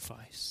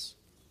sacrifice.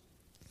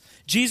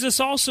 Jesus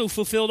also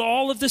fulfilled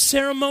all of the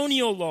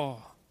ceremonial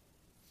law.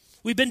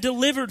 We've been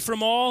delivered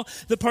from all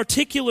the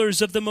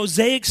particulars of the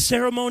Mosaic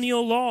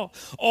ceremonial law,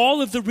 all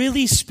of the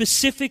really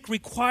specific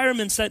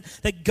requirements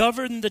that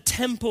govern the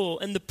temple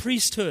and the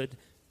priesthood.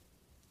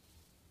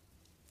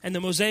 And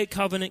the Mosaic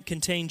covenant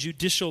contained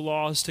judicial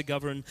laws to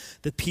govern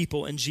the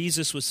people, and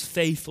Jesus was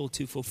faithful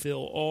to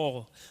fulfill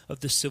all of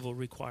the civil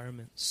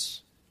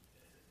requirements.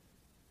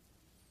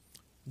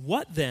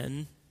 What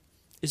then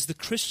is the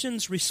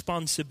Christian's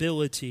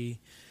responsibility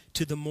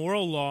to the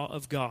moral law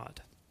of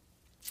God?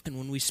 And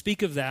when we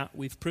speak of that,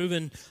 we've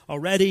proven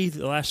already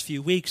the last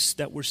few weeks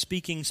that we're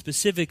speaking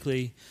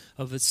specifically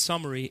of its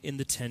summary in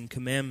the Ten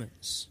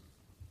Commandments.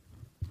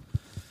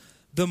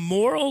 The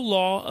moral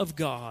law of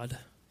God,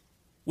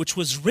 which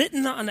was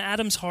written on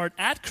Adam's heart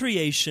at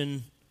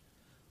creation,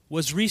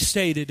 was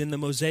restated in the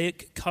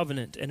Mosaic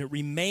covenant, and it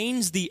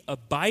remains the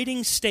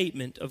abiding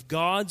statement of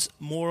God's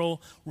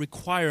moral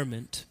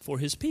requirement for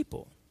his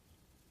people.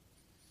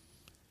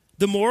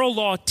 The moral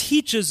law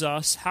teaches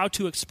us how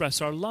to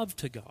express our love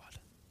to God.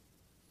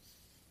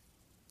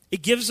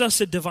 It gives us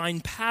a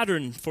divine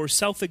pattern for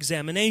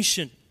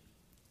self-examination.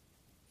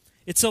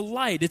 It's a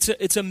light.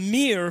 It's a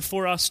mirror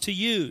for us to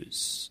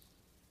use.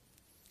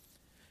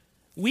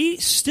 We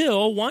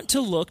still want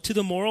to look to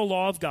the moral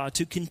law of God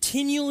to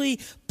continually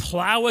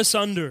plow us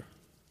under,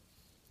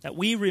 that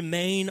we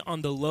remain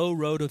on the low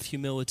road of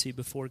humility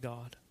before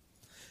God,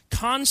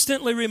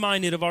 constantly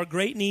reminded of our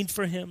great need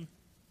for him,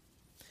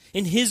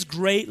 in his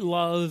great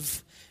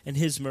love and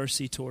his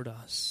mercy toward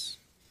us.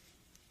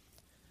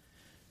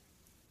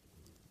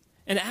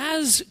 And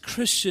as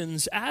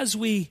Christians, as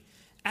we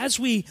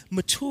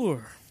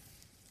mature,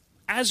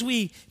 as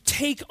we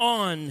take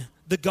on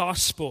the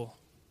gospel,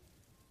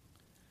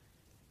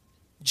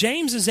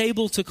 James is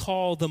able to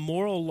call the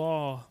moral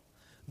law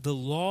the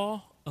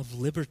law of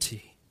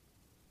liberty.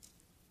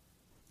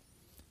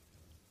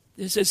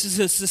 It's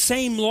the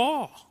same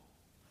law.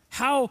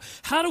 How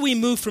do we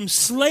move from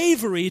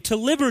slavery to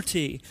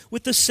liberty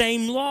with the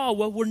same law?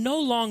 Well, we're no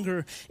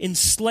longer in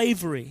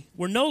slavery.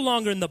 We're no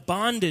longer in the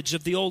bondage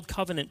of the old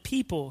covenant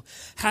people,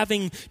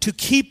 having to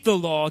keep the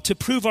law to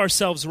prove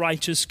ourselves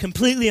righteous,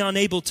 completely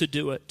unable to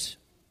do it,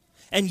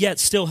 and yet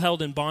still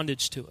held in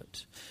bondage to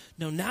it.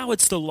 No, now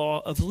it's the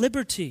law of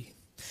liberty,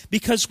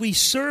 because we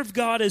serve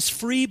God as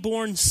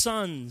freeborn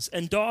sons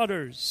and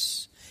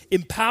daughters,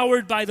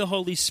 empowered by the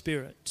Holy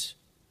Spirit.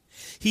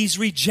 He's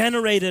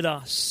regenerated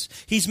us.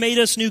 He's made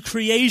us new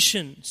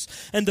creations.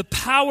 And the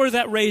power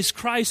that raised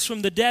Christ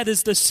from the dead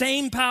is the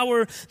same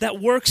power that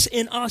works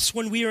in us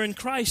when we are in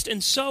Christ.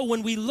 And so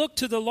when we look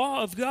to the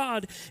law of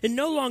God, it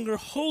no longer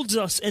holds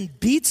us and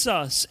beats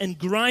us and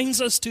grinds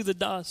us to the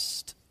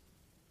dust.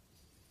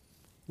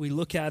 We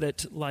look at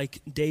it like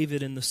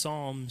David in the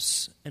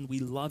Psalms, and we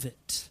love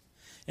it,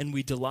 and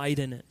we delight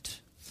in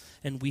it,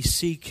 and we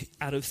seek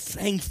out of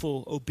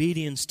thankful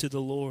obedience to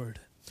the Lord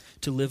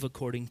to live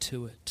according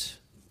to it.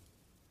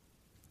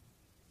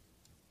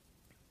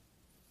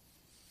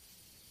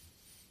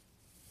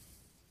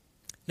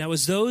 Now,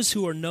 as those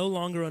who are no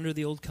longer under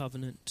the old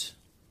covenant,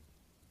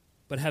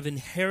 but have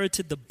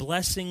inherited the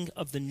blessing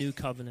of the new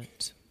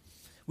covenant,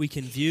 we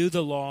can view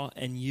the law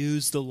and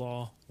use the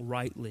law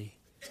rightly,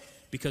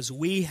 because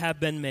we have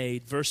been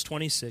made, verse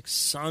 26,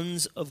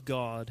 sons of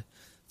God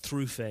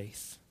through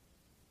faith.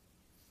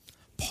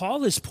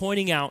 Paul is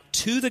pointing out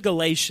to the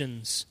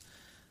Galatians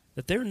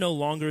that they're no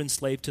longer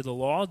enslaved to the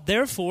law.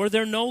 Therefore,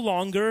 they're no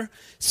longer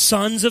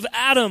sons of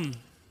Adam.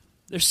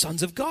 They're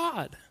sons of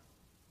God.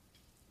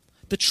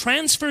 The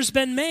transfer's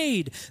been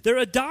made. Their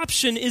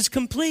adoption is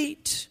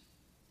complete.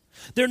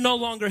 They're no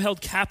longer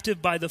held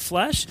captive by the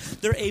flesh.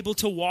 They're able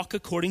to walk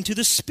according to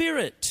the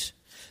Spirit.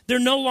 They're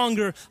no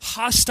longer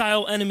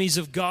hostile enemies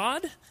of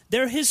God.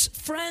 They're his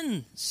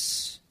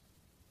friends.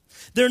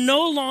 They're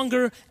no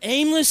longer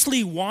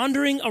aimlessly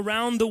wandering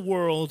around the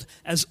world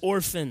as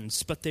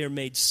orphans, but they are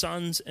made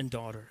sons and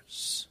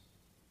daughters.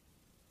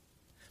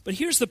 But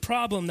here's the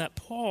problem that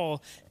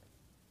Paul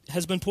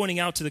has been pointing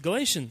out to the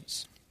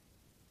Galatians.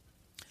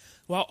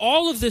 While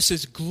all of this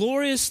is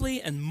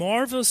gloriously and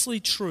marvelously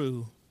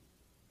true,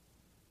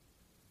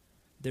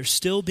 they're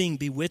still being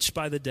bewitched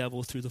by the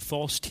devil through the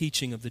false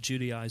teaching of the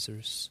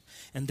Judaizers.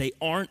 And they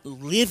aren't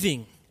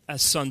living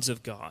as sons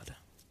of God.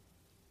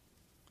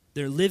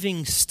 They're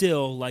living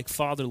still like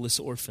fatherless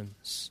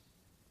orphans.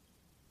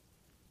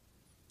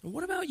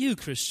 What about you,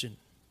 Christian?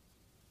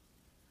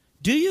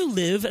 Do you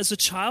live as a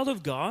child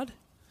of God?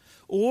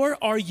 Or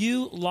are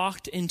you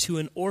locked into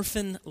an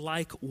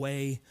orphan-like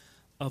way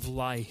of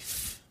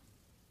life,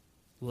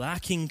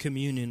 lacking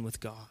communion with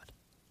God?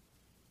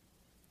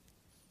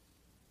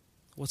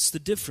 What's the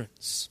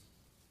difference?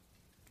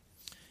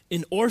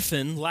 An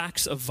orphan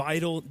lacks a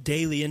vital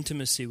daily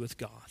intimacy with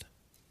God.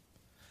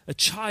 A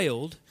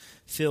child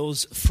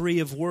feels free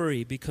of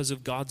worry because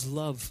of God's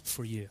love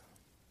for you.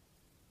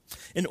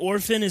 An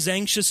orphan is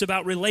anxious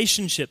about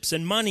relationships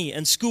and money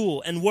and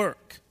school and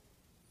work.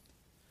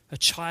 A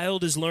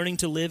child is learning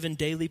to live in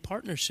daily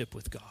partnership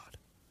with God.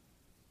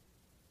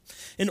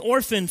 An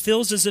orphan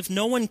feels as if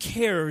no one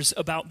cares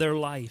about their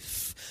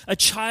life. A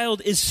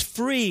child is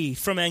free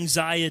from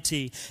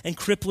anxiety and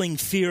crippling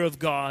fear of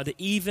God,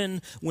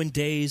 even when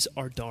days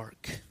are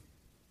dark.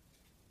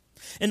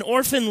 An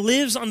orphan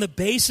lives on the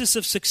basis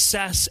of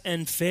success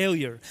and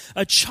failure.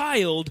 A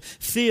child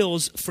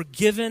feels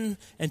forgiven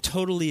and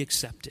totally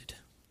accepted.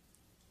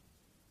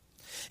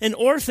 An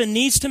orphan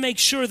needs to make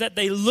sure that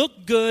they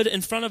look good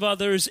in front of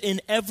others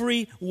in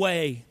every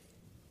way.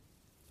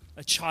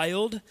 A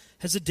child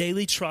has a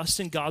daily trust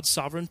in God's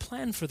sovereign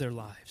plan for their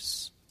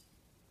lives.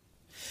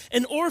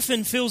 An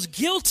orphan feels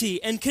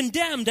guilty and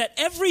condemned at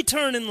every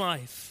turn in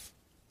life.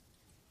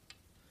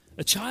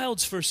 A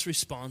child's first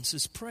response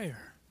is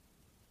prayer.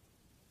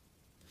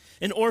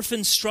 An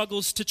orphan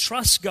struggles to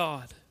trust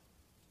God.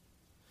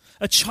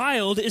 A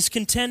child is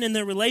content in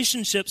their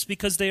relationships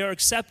because they are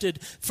accepted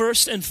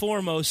first and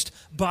foremost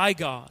by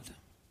God.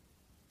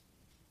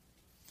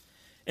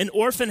 An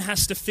orphan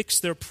has to fix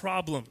their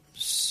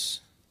problems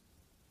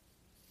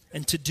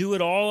and to do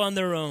it all on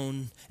their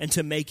own and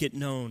to make it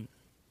known.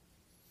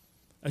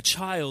 A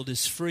child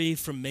is free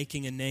from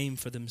making a name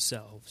for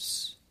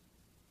themselves.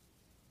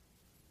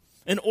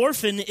 An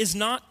orphan is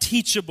not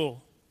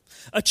teachable.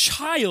 A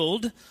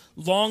child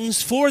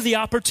longs for the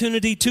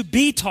opportunity to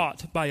be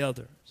taught by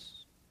others.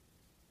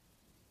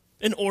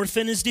 An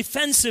orphan is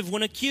defensive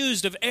when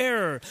accused of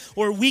error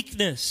or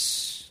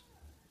weakness.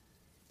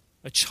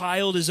 A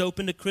child is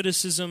open to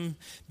criticism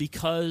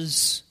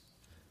because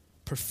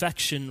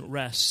perfection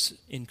rests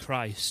in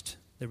Christ,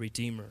 the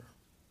Redeemer.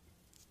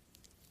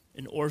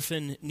 An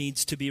orphan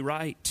needs to be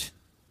right.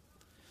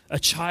 A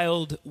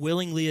child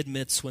willingly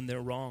admits when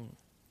they're wrong.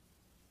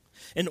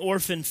 An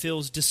orphan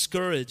feels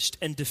discouraged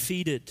and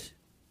defeated.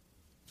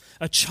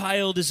 A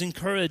child is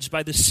encouraged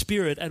by the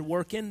Spirit at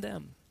work in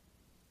them.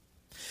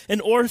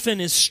 An orphan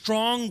is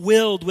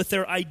strong-willed with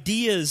their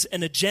ideas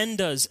and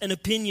agendas and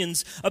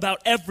opinions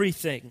about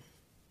everything.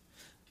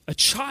 A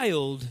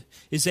child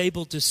is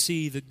able to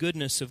see the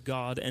goodness of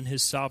God and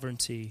His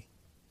sovereignty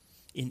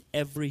in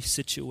every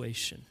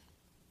situation.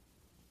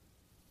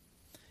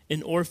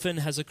 An orphan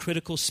has a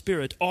critical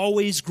spirit,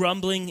 always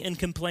grumbling and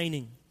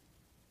complaining.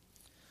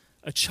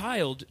 A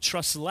child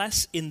trusts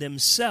less in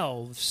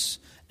themselves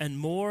and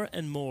more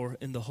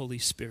in the Holy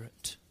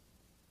Spirit.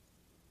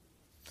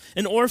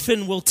 An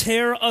orphan will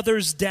tear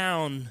others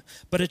down,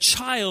 but a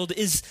child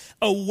is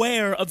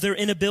aware of their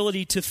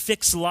inability to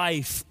fix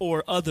life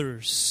or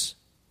others.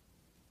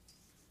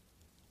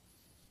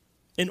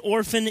 An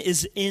orphan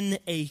is in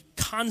a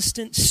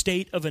constant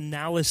state of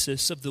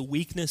analysis of the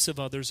weakness of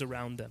others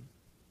around them.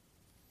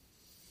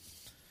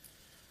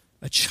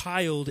 A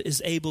child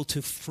is able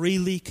to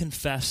freely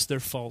confess their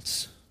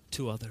faults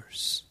to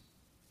others.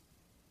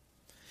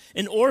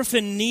 An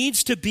orphan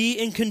needs to be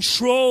in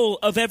control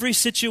of every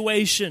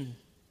situation.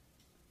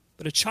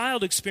 But a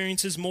child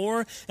experiences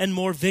more and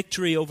more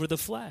victory over the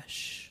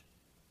flesh.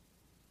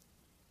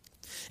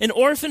 An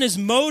orphan is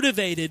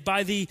motivated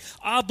by the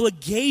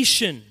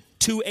obligation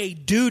to a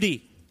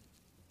duty.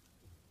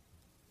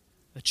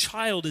 A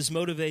child is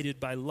motivated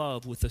by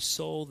love with a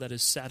soul that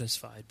is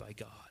satisfied by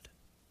God.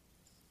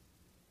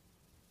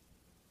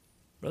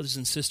 Brothers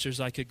and sisters,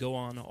 I could go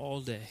on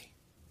all day.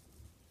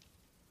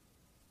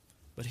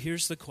 But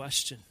here's the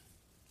question.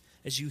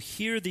 As you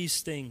hear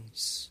these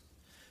things,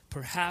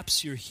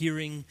 perhaps you're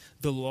hearing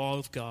the law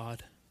of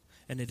God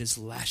and it is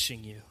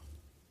lashing you.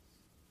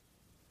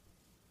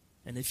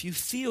 And if you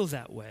feel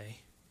that way,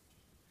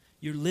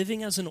 you're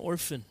living as an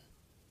orphan,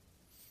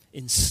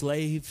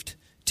 enslaved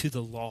to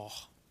the law.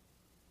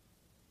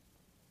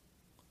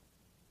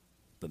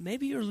 But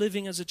maybe you're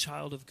living as a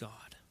child of God.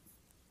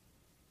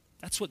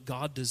 That's what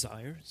God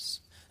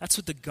desires. That's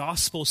what the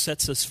gospel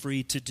sets us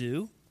free to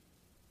do.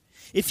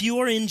 If you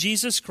are in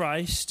Jesus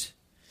Christ,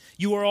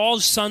 you are all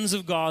sons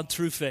of God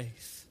through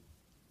faith.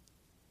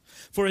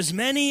 For as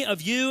many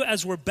of you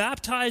as were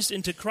baptized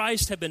into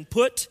Christ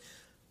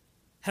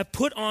have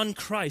put on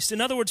Christ. In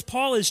other words,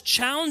 Paul is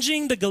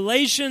challenging the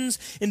Galatians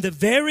in the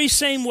very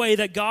same way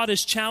that God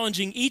is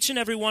challenging each and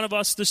every one of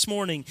us this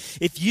morning.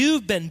 If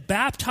you've been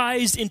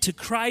baptized into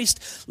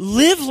Christ,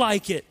 live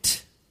like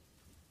it.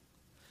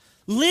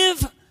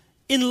 Live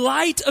in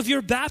light of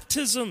your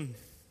baptism.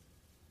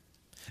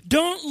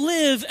 Don't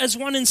live as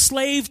one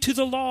enslaved to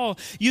the law.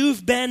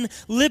 You've been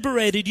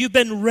liberated. You've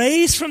been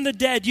raised from the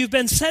dead. You've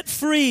been set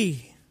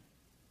free.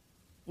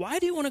 Why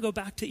do you want to go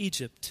back to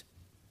Egypt?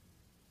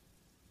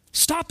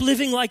 Stop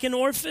living like an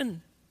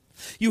orphan.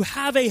 You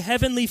have a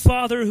heavenly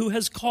Father who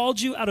has called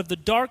you out of the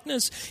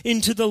darkness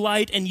into the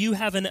light, and you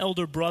have an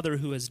elder brother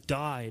who has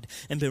died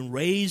and been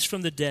raised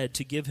from the dead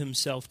to give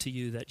himself to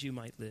you that you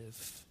might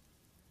live.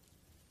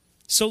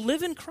 So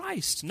live in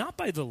Christ, not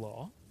by the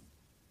law.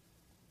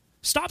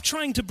 Stop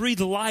trying to breathe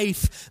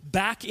life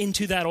back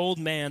into that old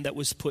man that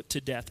was put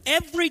to death.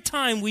 Every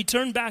time we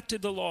turn back to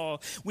the law,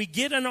 we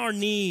get on our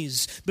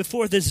knees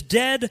before this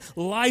dead,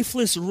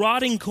 lifeless,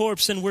 rotting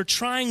corpse, and we're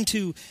trying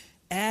to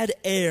add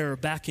air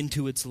back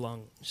into its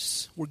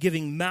lungs. We're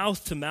giving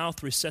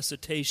mouth-to-mouth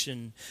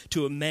resuscitation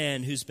to a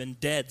man who's been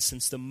dead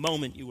since the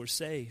moment you were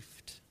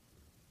saved.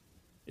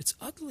 It's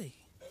ugly.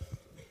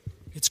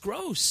 It's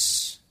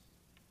gross.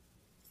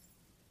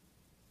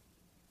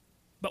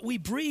 But we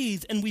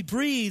breathe and we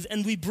breathe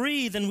and we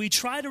breathe and we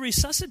try to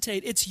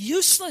resuscitate. It's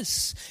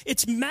useless.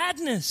 It's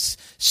madness.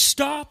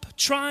 Stop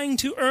trying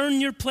to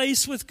earn your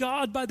place with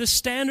God by the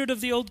standard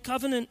of the old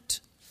covenant.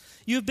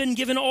 You've been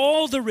given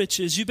all the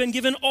riches. You've been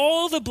given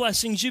all the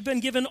blessings. You've been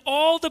given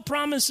all the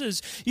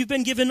promises. You've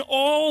been given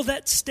all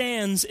that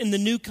stands in the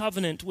new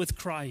covenant with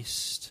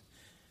Christ.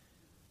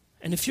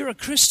 And if you're a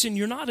Christian,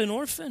 you're not an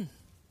orphan.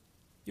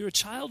 You're a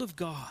child of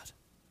God.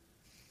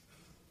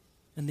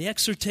 And the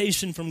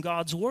exhortation from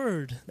God's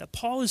word that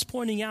Paul is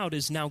pointing out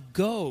is now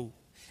go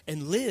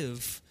and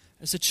live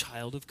as a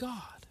child of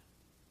God.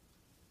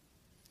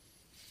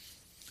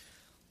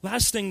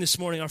 Last thing this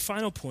morning, our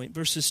final point,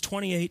 verses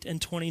 28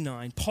 and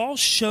 29. Paul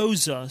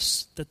shows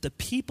us that the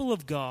people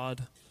of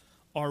God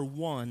are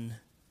one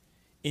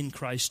in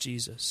Christ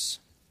Jesus.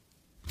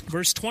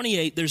 Verse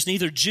 28, there's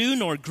neither Jew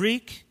nor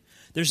Greek,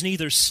 there's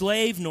neither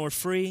slave nor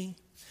free.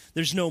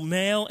 There's no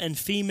male and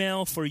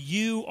female, for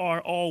you are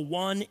all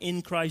one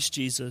in Christ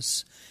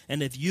Jesus.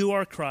 And if you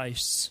are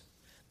Christ's,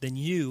 then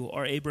you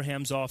are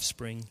Abraham's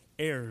offspring,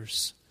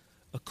 heirs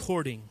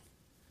according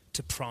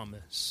to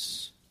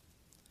promise.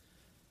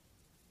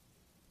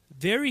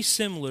 Very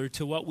similar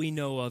to what we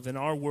know of in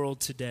our world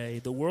today,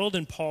 the world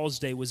in Paul's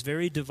day was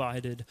very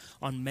divided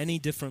on many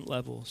different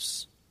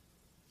levels.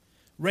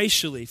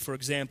 Racially, for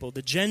example,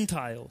 the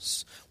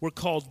Gentiles were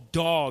called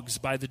dogs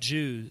by the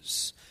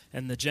Jews,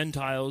 and the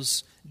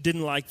Gentiles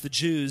didn't like the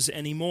Jews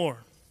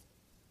anymore.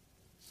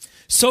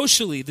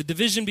 Socially, the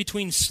division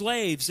between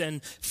slaves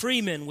and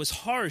freemen was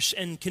harsh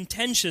and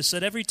contentious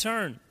at every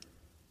turn.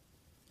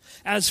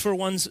 As for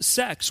one's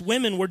sex,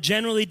 women were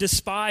generally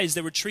despised.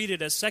 They were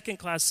treated as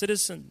second-class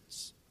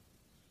citizens.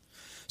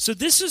 So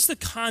this is the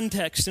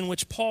context in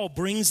which Paul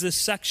brings this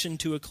section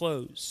to a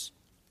close.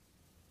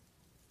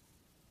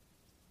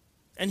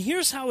 And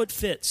here's how it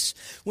fits.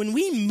 When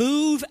we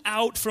move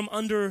out from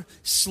under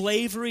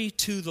slavery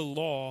to the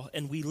law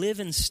and we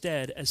live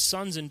instead as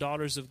sons and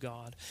daughters of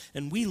God,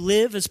 and we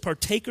live as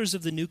partakers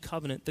of the new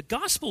covenant, the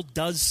gospel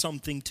does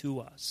something to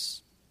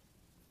us.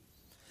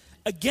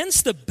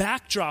 Against the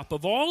backdrop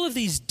of all of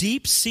these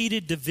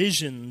deep-seated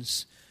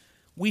divisions,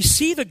 we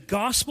see the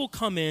gospel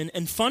come in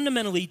and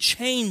fundamentally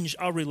change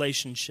our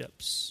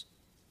relationships.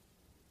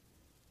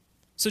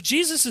 So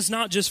Jesus is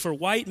not just for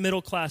white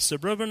middle-class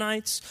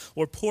suburbanites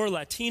or poor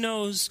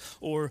Latinos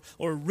or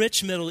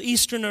rich Middle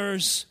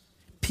Easterners,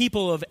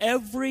 people of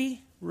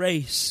every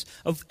race,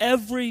 of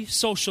every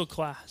social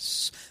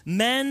class.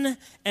 Men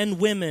and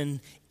women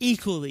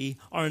equally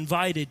are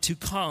invited to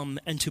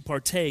come and to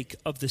partake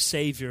of the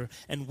Savior.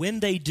 And when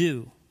they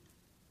do,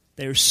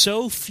 they are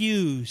so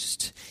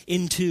fused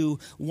into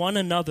one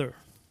another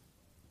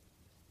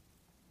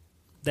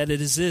that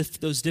it is as if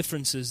those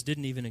differences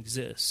didn't even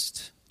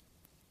exist.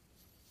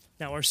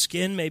 Now, our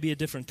skin may be a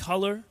different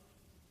color.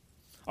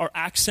 Our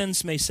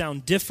accents may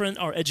sound different.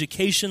 Our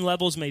education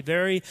levels may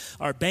vary.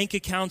 Our bank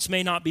accounts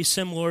may not be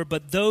similar.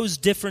 But those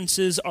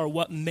differences are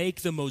what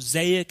make the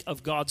mosaic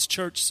of God's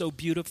church so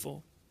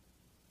beautiful.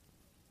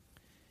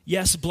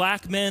 Yes,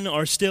 black men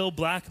are still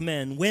black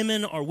men.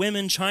 Women are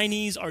women.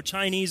 Chinese are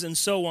Chinese, and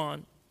so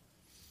on.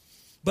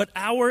 But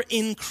our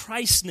in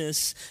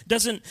Christness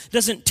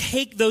doesn't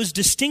take those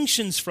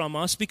distinctions from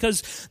us,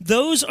 because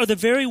those are the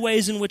very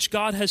ways in which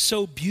God has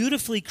so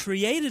beautifully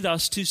created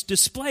us to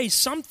display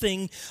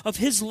something of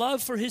His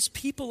love for His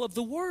people of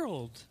the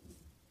world.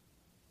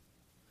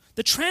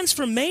 The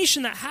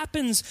transformation that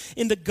happens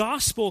in the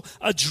gospel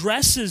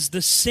addresses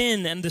the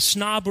sin and the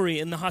snobbery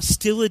and the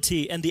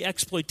hostility and the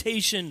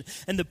exploitation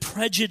and the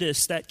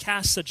prejudice that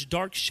casts such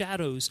dark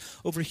shadows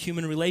over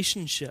human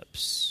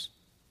relationships.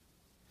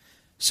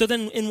 So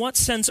then, in what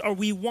sense are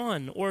we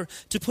one? Or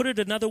to put it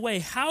another way,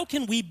 how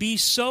can we be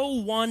so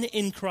one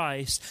in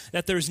Christ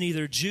that there's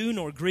neither Jew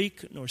nor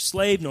Greek, nor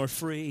slave nor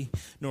free,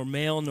 nor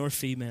male nor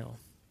female?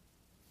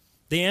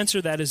 The answer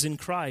to that is in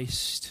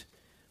Christ,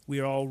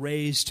 we are all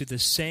raised to the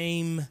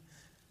same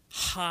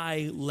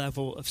high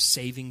level of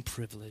saving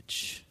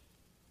privilege.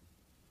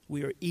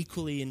 We are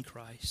equally in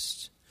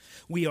Christ.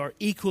 We are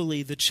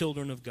equally the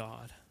children of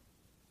God.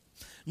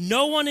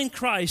 No one in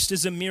Christ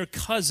is a mere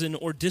cousin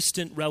or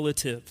distant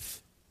relative.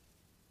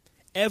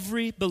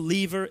 Every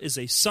believer is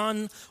a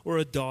son or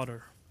a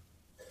daughter.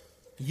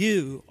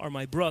 You are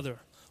my brother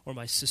or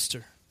my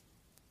sister.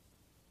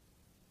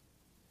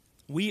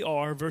 We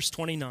are, verse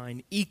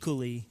 29,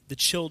 equally the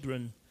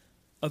children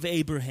of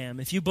Abraham.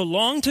 If you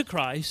belong to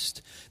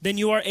Christ, then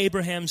you are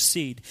Abraham's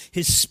seed,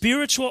 his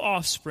spiritual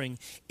offspring,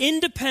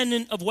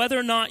 independent of whether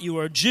or not you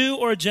are a Jew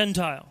or a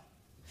Gentile.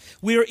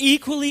 We are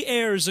equally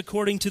heirs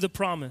according to the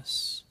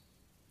promise.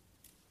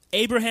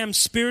 Abraham's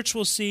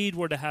spiritual seed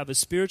were to have a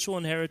spiritual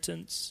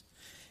inheritance,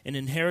 an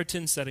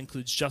inheritance that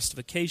includes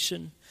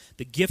justification,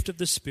 the gift of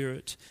the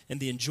Spirit, and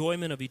the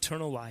enjoyment of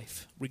eternal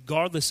life,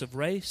 regardless of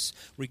race,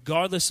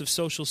 regardless of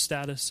social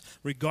status,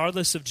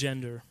 regardless of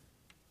gender.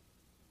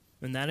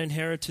 And that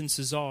inheritance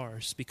is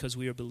ours because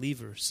we are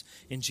believers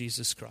in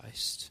Jesus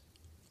Christ.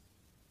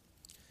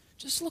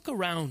 Just look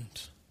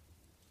around.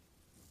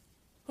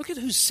 Look at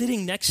who's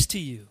sitting next to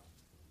you.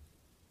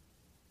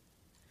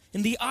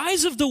 In the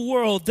eyes of the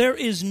world, there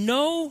is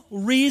no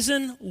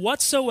reason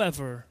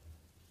whatsoever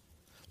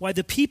why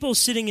the people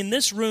sitting in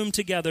this room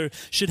together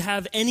should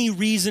have any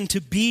reason to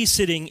be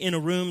sitting in a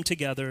room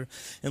together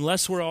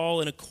unless we're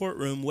all in a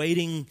courtroom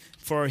waiting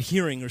for a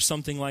hearing or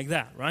something like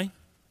that, right?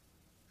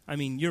 I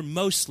mean, you're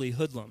mostly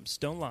hoodlums,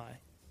 don't lie.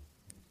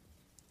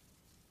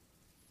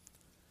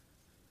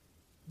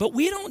 But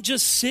we don't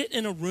just sit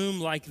in a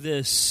room like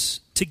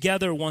this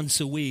together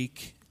once a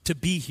week to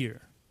be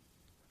here.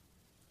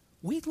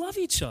 We love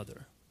each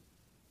other.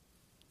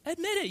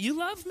 Admit it, you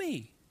love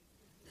me.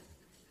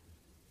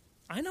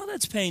 I know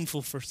that's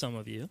painful for some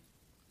of you.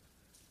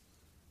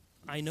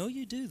 I know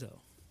you do, though.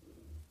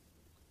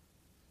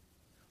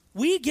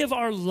 We give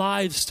our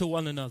lives to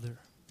one another.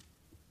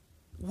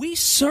 We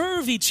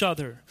serve each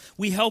other.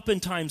 We help in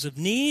times of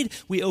need.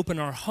 We open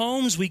our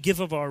homes. We give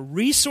of our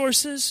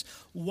resources.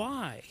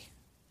 Why?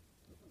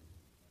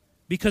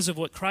 Because of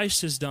what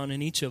Christ has done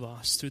in each of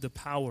us through the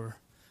power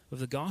of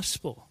the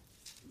gospel.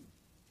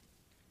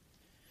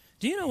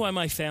 Do you know why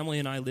my family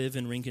and I live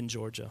in Rincon,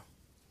 Georgia?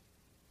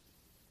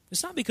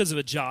 It's not because of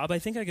a job. I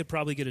think I could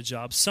probably get a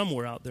job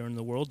somewhere out there in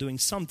the world doing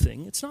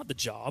something. It's not the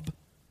job.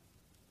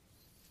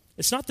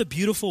 It's not the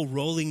beautiful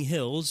rolling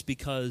hills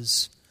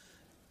because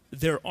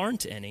there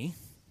aren't any.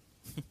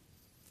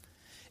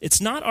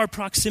 It's not our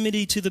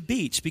proximity to the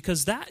beach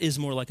because that is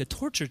more like a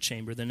torture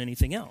chamber than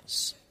anything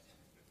else.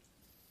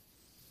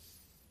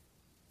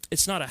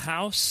 It's not a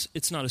house.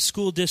 It's not a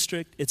school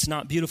district. It's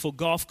not beautiful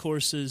golf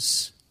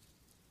courses.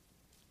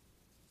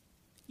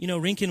 You know,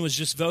 Rincon was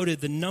just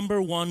voted the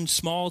 #1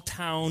 small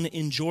town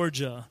in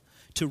Georgia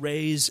to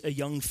raise a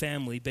young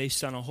family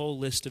based on a whole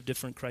list of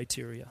different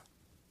criteria.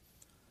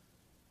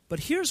 But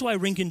here's why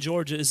Rincon,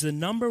 Georgia is the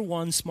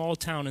 #1 small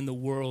town in the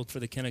world for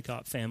the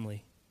Kennecott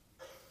family.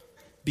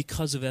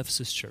 Because of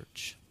Ephesus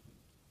Church.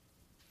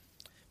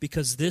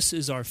 Because this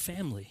is our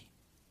family.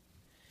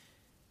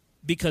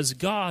 Because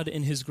God,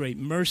 in his great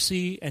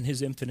mercy and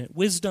his infinite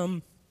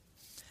wisdom,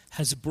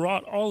 has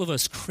brought all of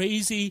us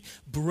crazy,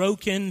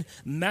 broken,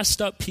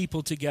 messed up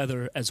people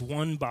together as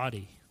one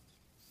body.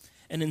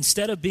 And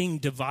instead of being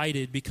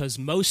divided because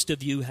most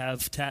of you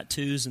have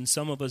tattoos and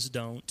some of us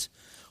don't,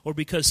 or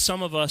because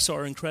some of us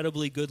are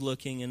incredibly good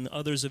looking and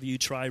others of you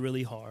try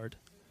really hard,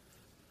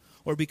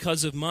 or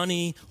because of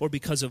money, or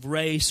because of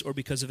race, or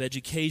because of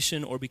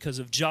education, or because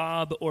of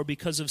job, or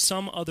because of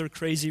some other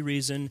crazy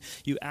reason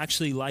you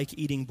actually like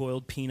eating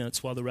boiled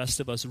peanuts while the rest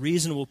of us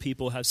reasonable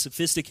people have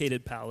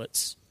sophisticated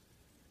palates.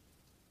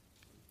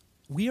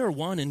 We are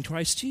one in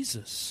Christ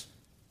Jesus.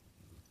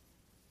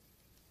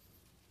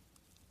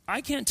 I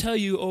can't tell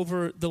you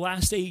over the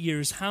last 8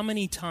 years how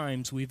many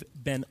times we've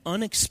been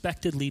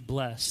unexpectedly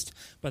blessed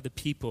by the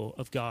people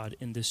of God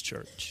in this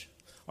church.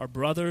 Our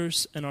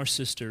brothers and our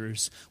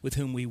sisters with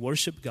whom we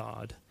worship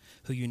God,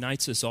 who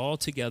unites us all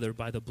together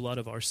by the blood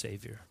of our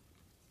Savior.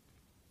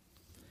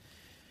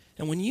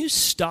 And when you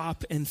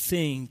stop and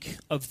think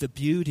of the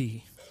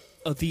beauty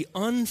of the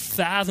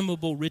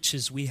unfathomable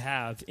riches we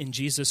have in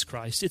Jesus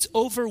Christ, it's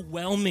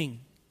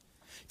overwhelming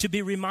to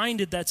be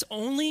reminded this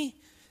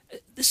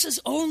is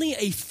only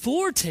a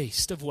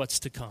foretaste of what's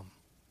to come.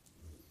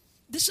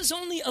 This is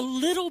only a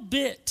little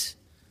bit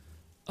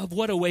of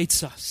what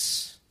awaits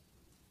us.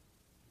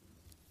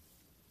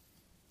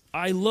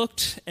 I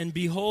looked, and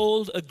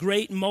behold, a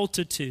great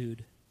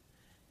multitude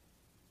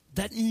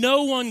that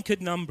no one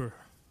could number,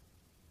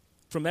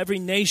 from every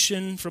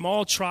nation, from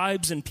all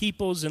tribes and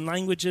peoples and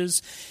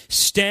languages,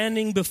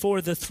 standing before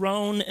the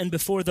throne and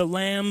before the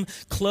Lamb,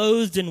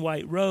 clothed in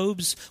white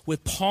robes,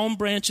 with palm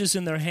branches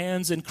in their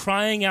hands, and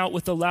crying out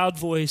with a loud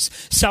voice,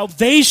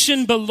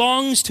 "Salvation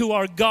belongs to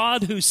our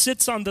God who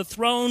sits on the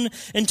throne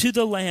and to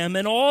the Lamb."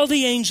 And all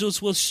the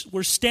angels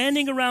were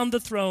standing around the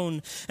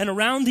throne and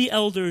around the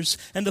elders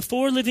and the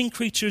four living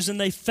creatures, and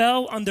they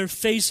fell on their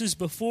faces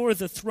before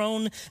the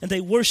throne, and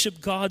they worshiped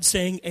God,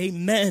 saying,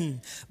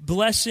 "Amen.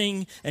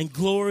 Blessing and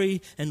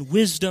glory and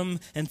wisdom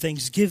and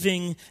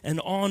thanksgiving and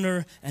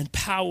honor and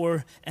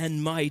power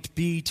and might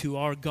be to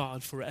our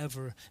God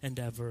forever and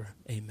ever.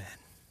 Amen."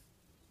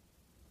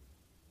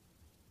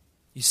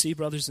 You see,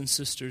 brothers and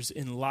sisters,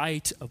 in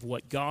light of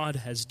what God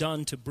has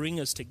done to bring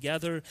us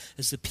together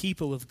as the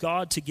people of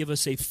God, to give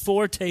us a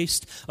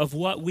foretaste of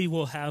what we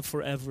will have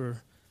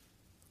forever,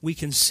 we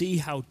can see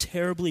how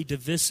terribly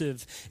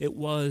divisive it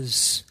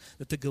was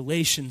that the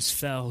Galatians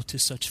fell to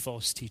such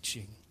false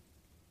teaching.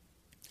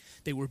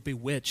 They were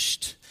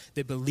bewitched.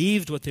 They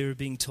believed what they were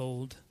being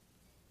told,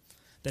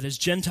 that as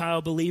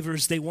Gentile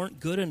believers, they weren't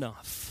good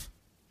enough.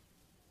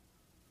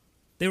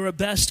 They were at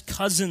best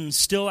cousins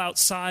still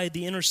outside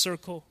the inner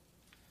circle.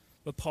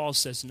 But Paul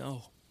says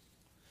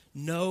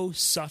no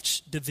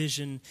such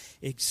division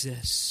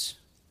exists.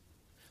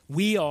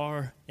 We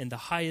are, in the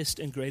highest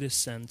and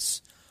greatest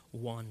sense,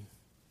 one.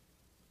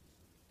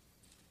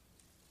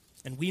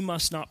 And we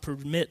must not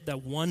permit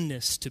that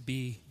oneness to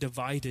be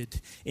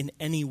divided in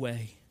any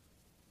way.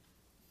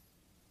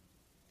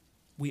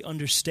 We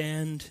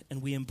understand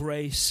and we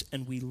embrace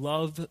and we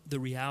love the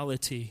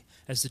reality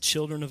as the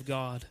children of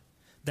God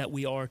that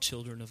we are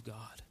children of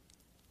God.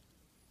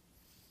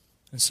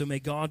 And so may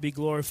God be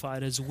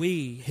glorified as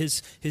we,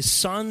 his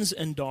sons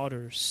and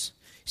daughters,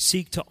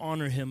 seek to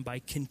honor him by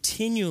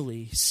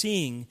continually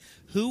seeing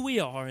who we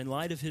are in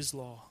light of his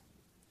law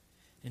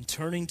and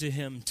turning to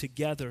him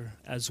together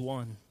as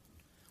one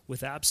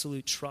with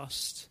absolute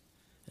trust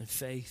and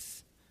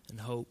faith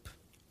and hope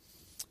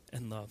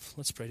and love.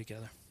 Let's pray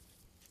together.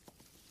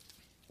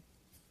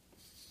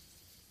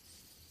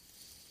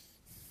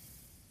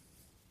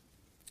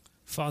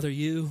 Father,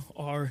 you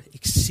are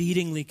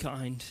exceedingly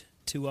kind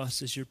to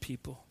us as your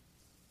people.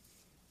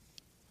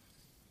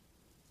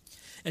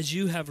 As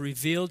you have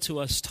revealed to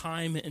us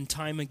time and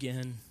time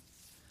again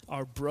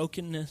our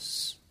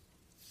brokenness,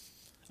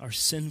 our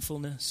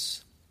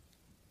sinfulness,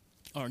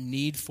 our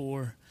need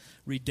for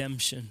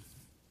redemption,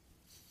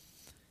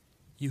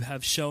 you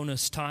have shown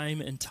us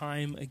time and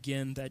time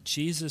again that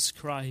Jesus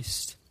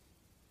Christ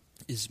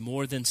is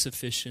more than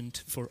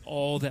sufficient for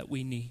all that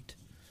we need.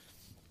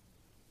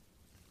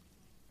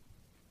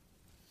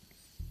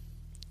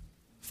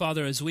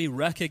 Father, as we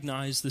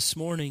recognize this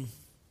morning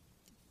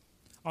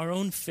our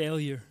own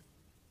failure,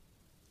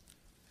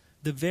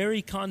 the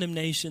very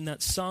condemnation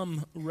that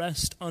some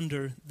rest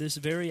under this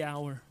very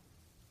hour,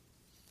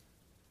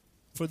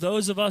 for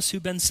those of us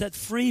who've been set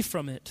free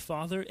from it,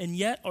 Father, and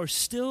yet are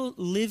still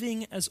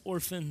living as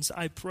orphans,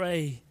 I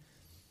pray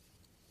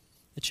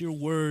that your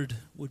word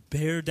would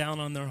bear down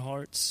on their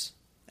hearts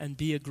and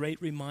be a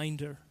great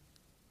reminder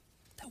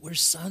that we're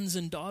sons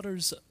and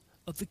daughters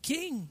of the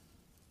King.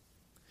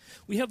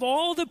 We have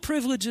all the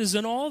privileges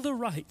and all the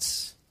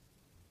rights.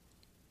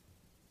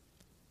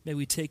 May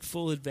we take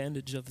full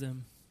advantage of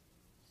them.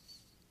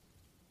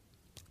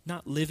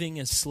 Not living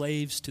as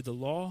slaves to the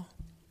law,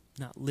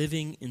 not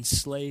living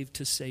enslaved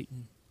to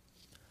Satan,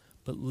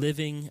 but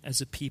living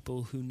as a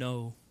people who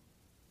know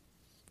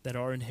that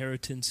our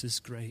inheritance is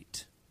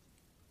great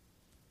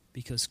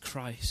because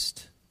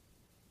Christ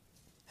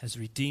has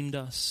redeemed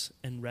us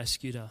and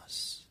rescued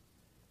us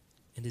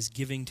and is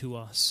giving to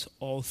us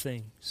all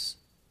things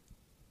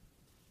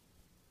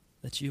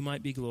that you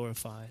might be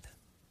glorified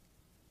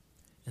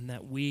and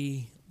that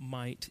we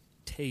might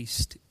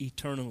taste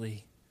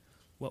eternally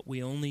what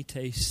we only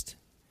taste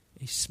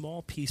a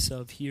small piece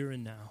of here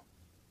and now.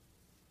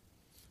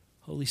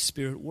 Holy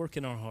Spirit, work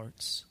in our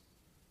hearts.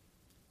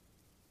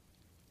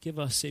 Give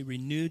us a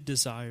renewed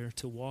desire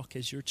to walk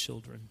as your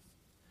children,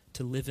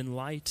 to live in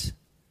light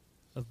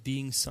of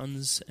being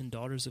sons and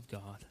daughters of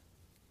God.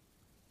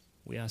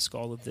 We ask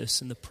all of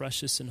this in the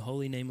precious and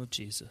holy name of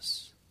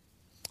Jesus.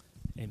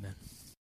 Amen.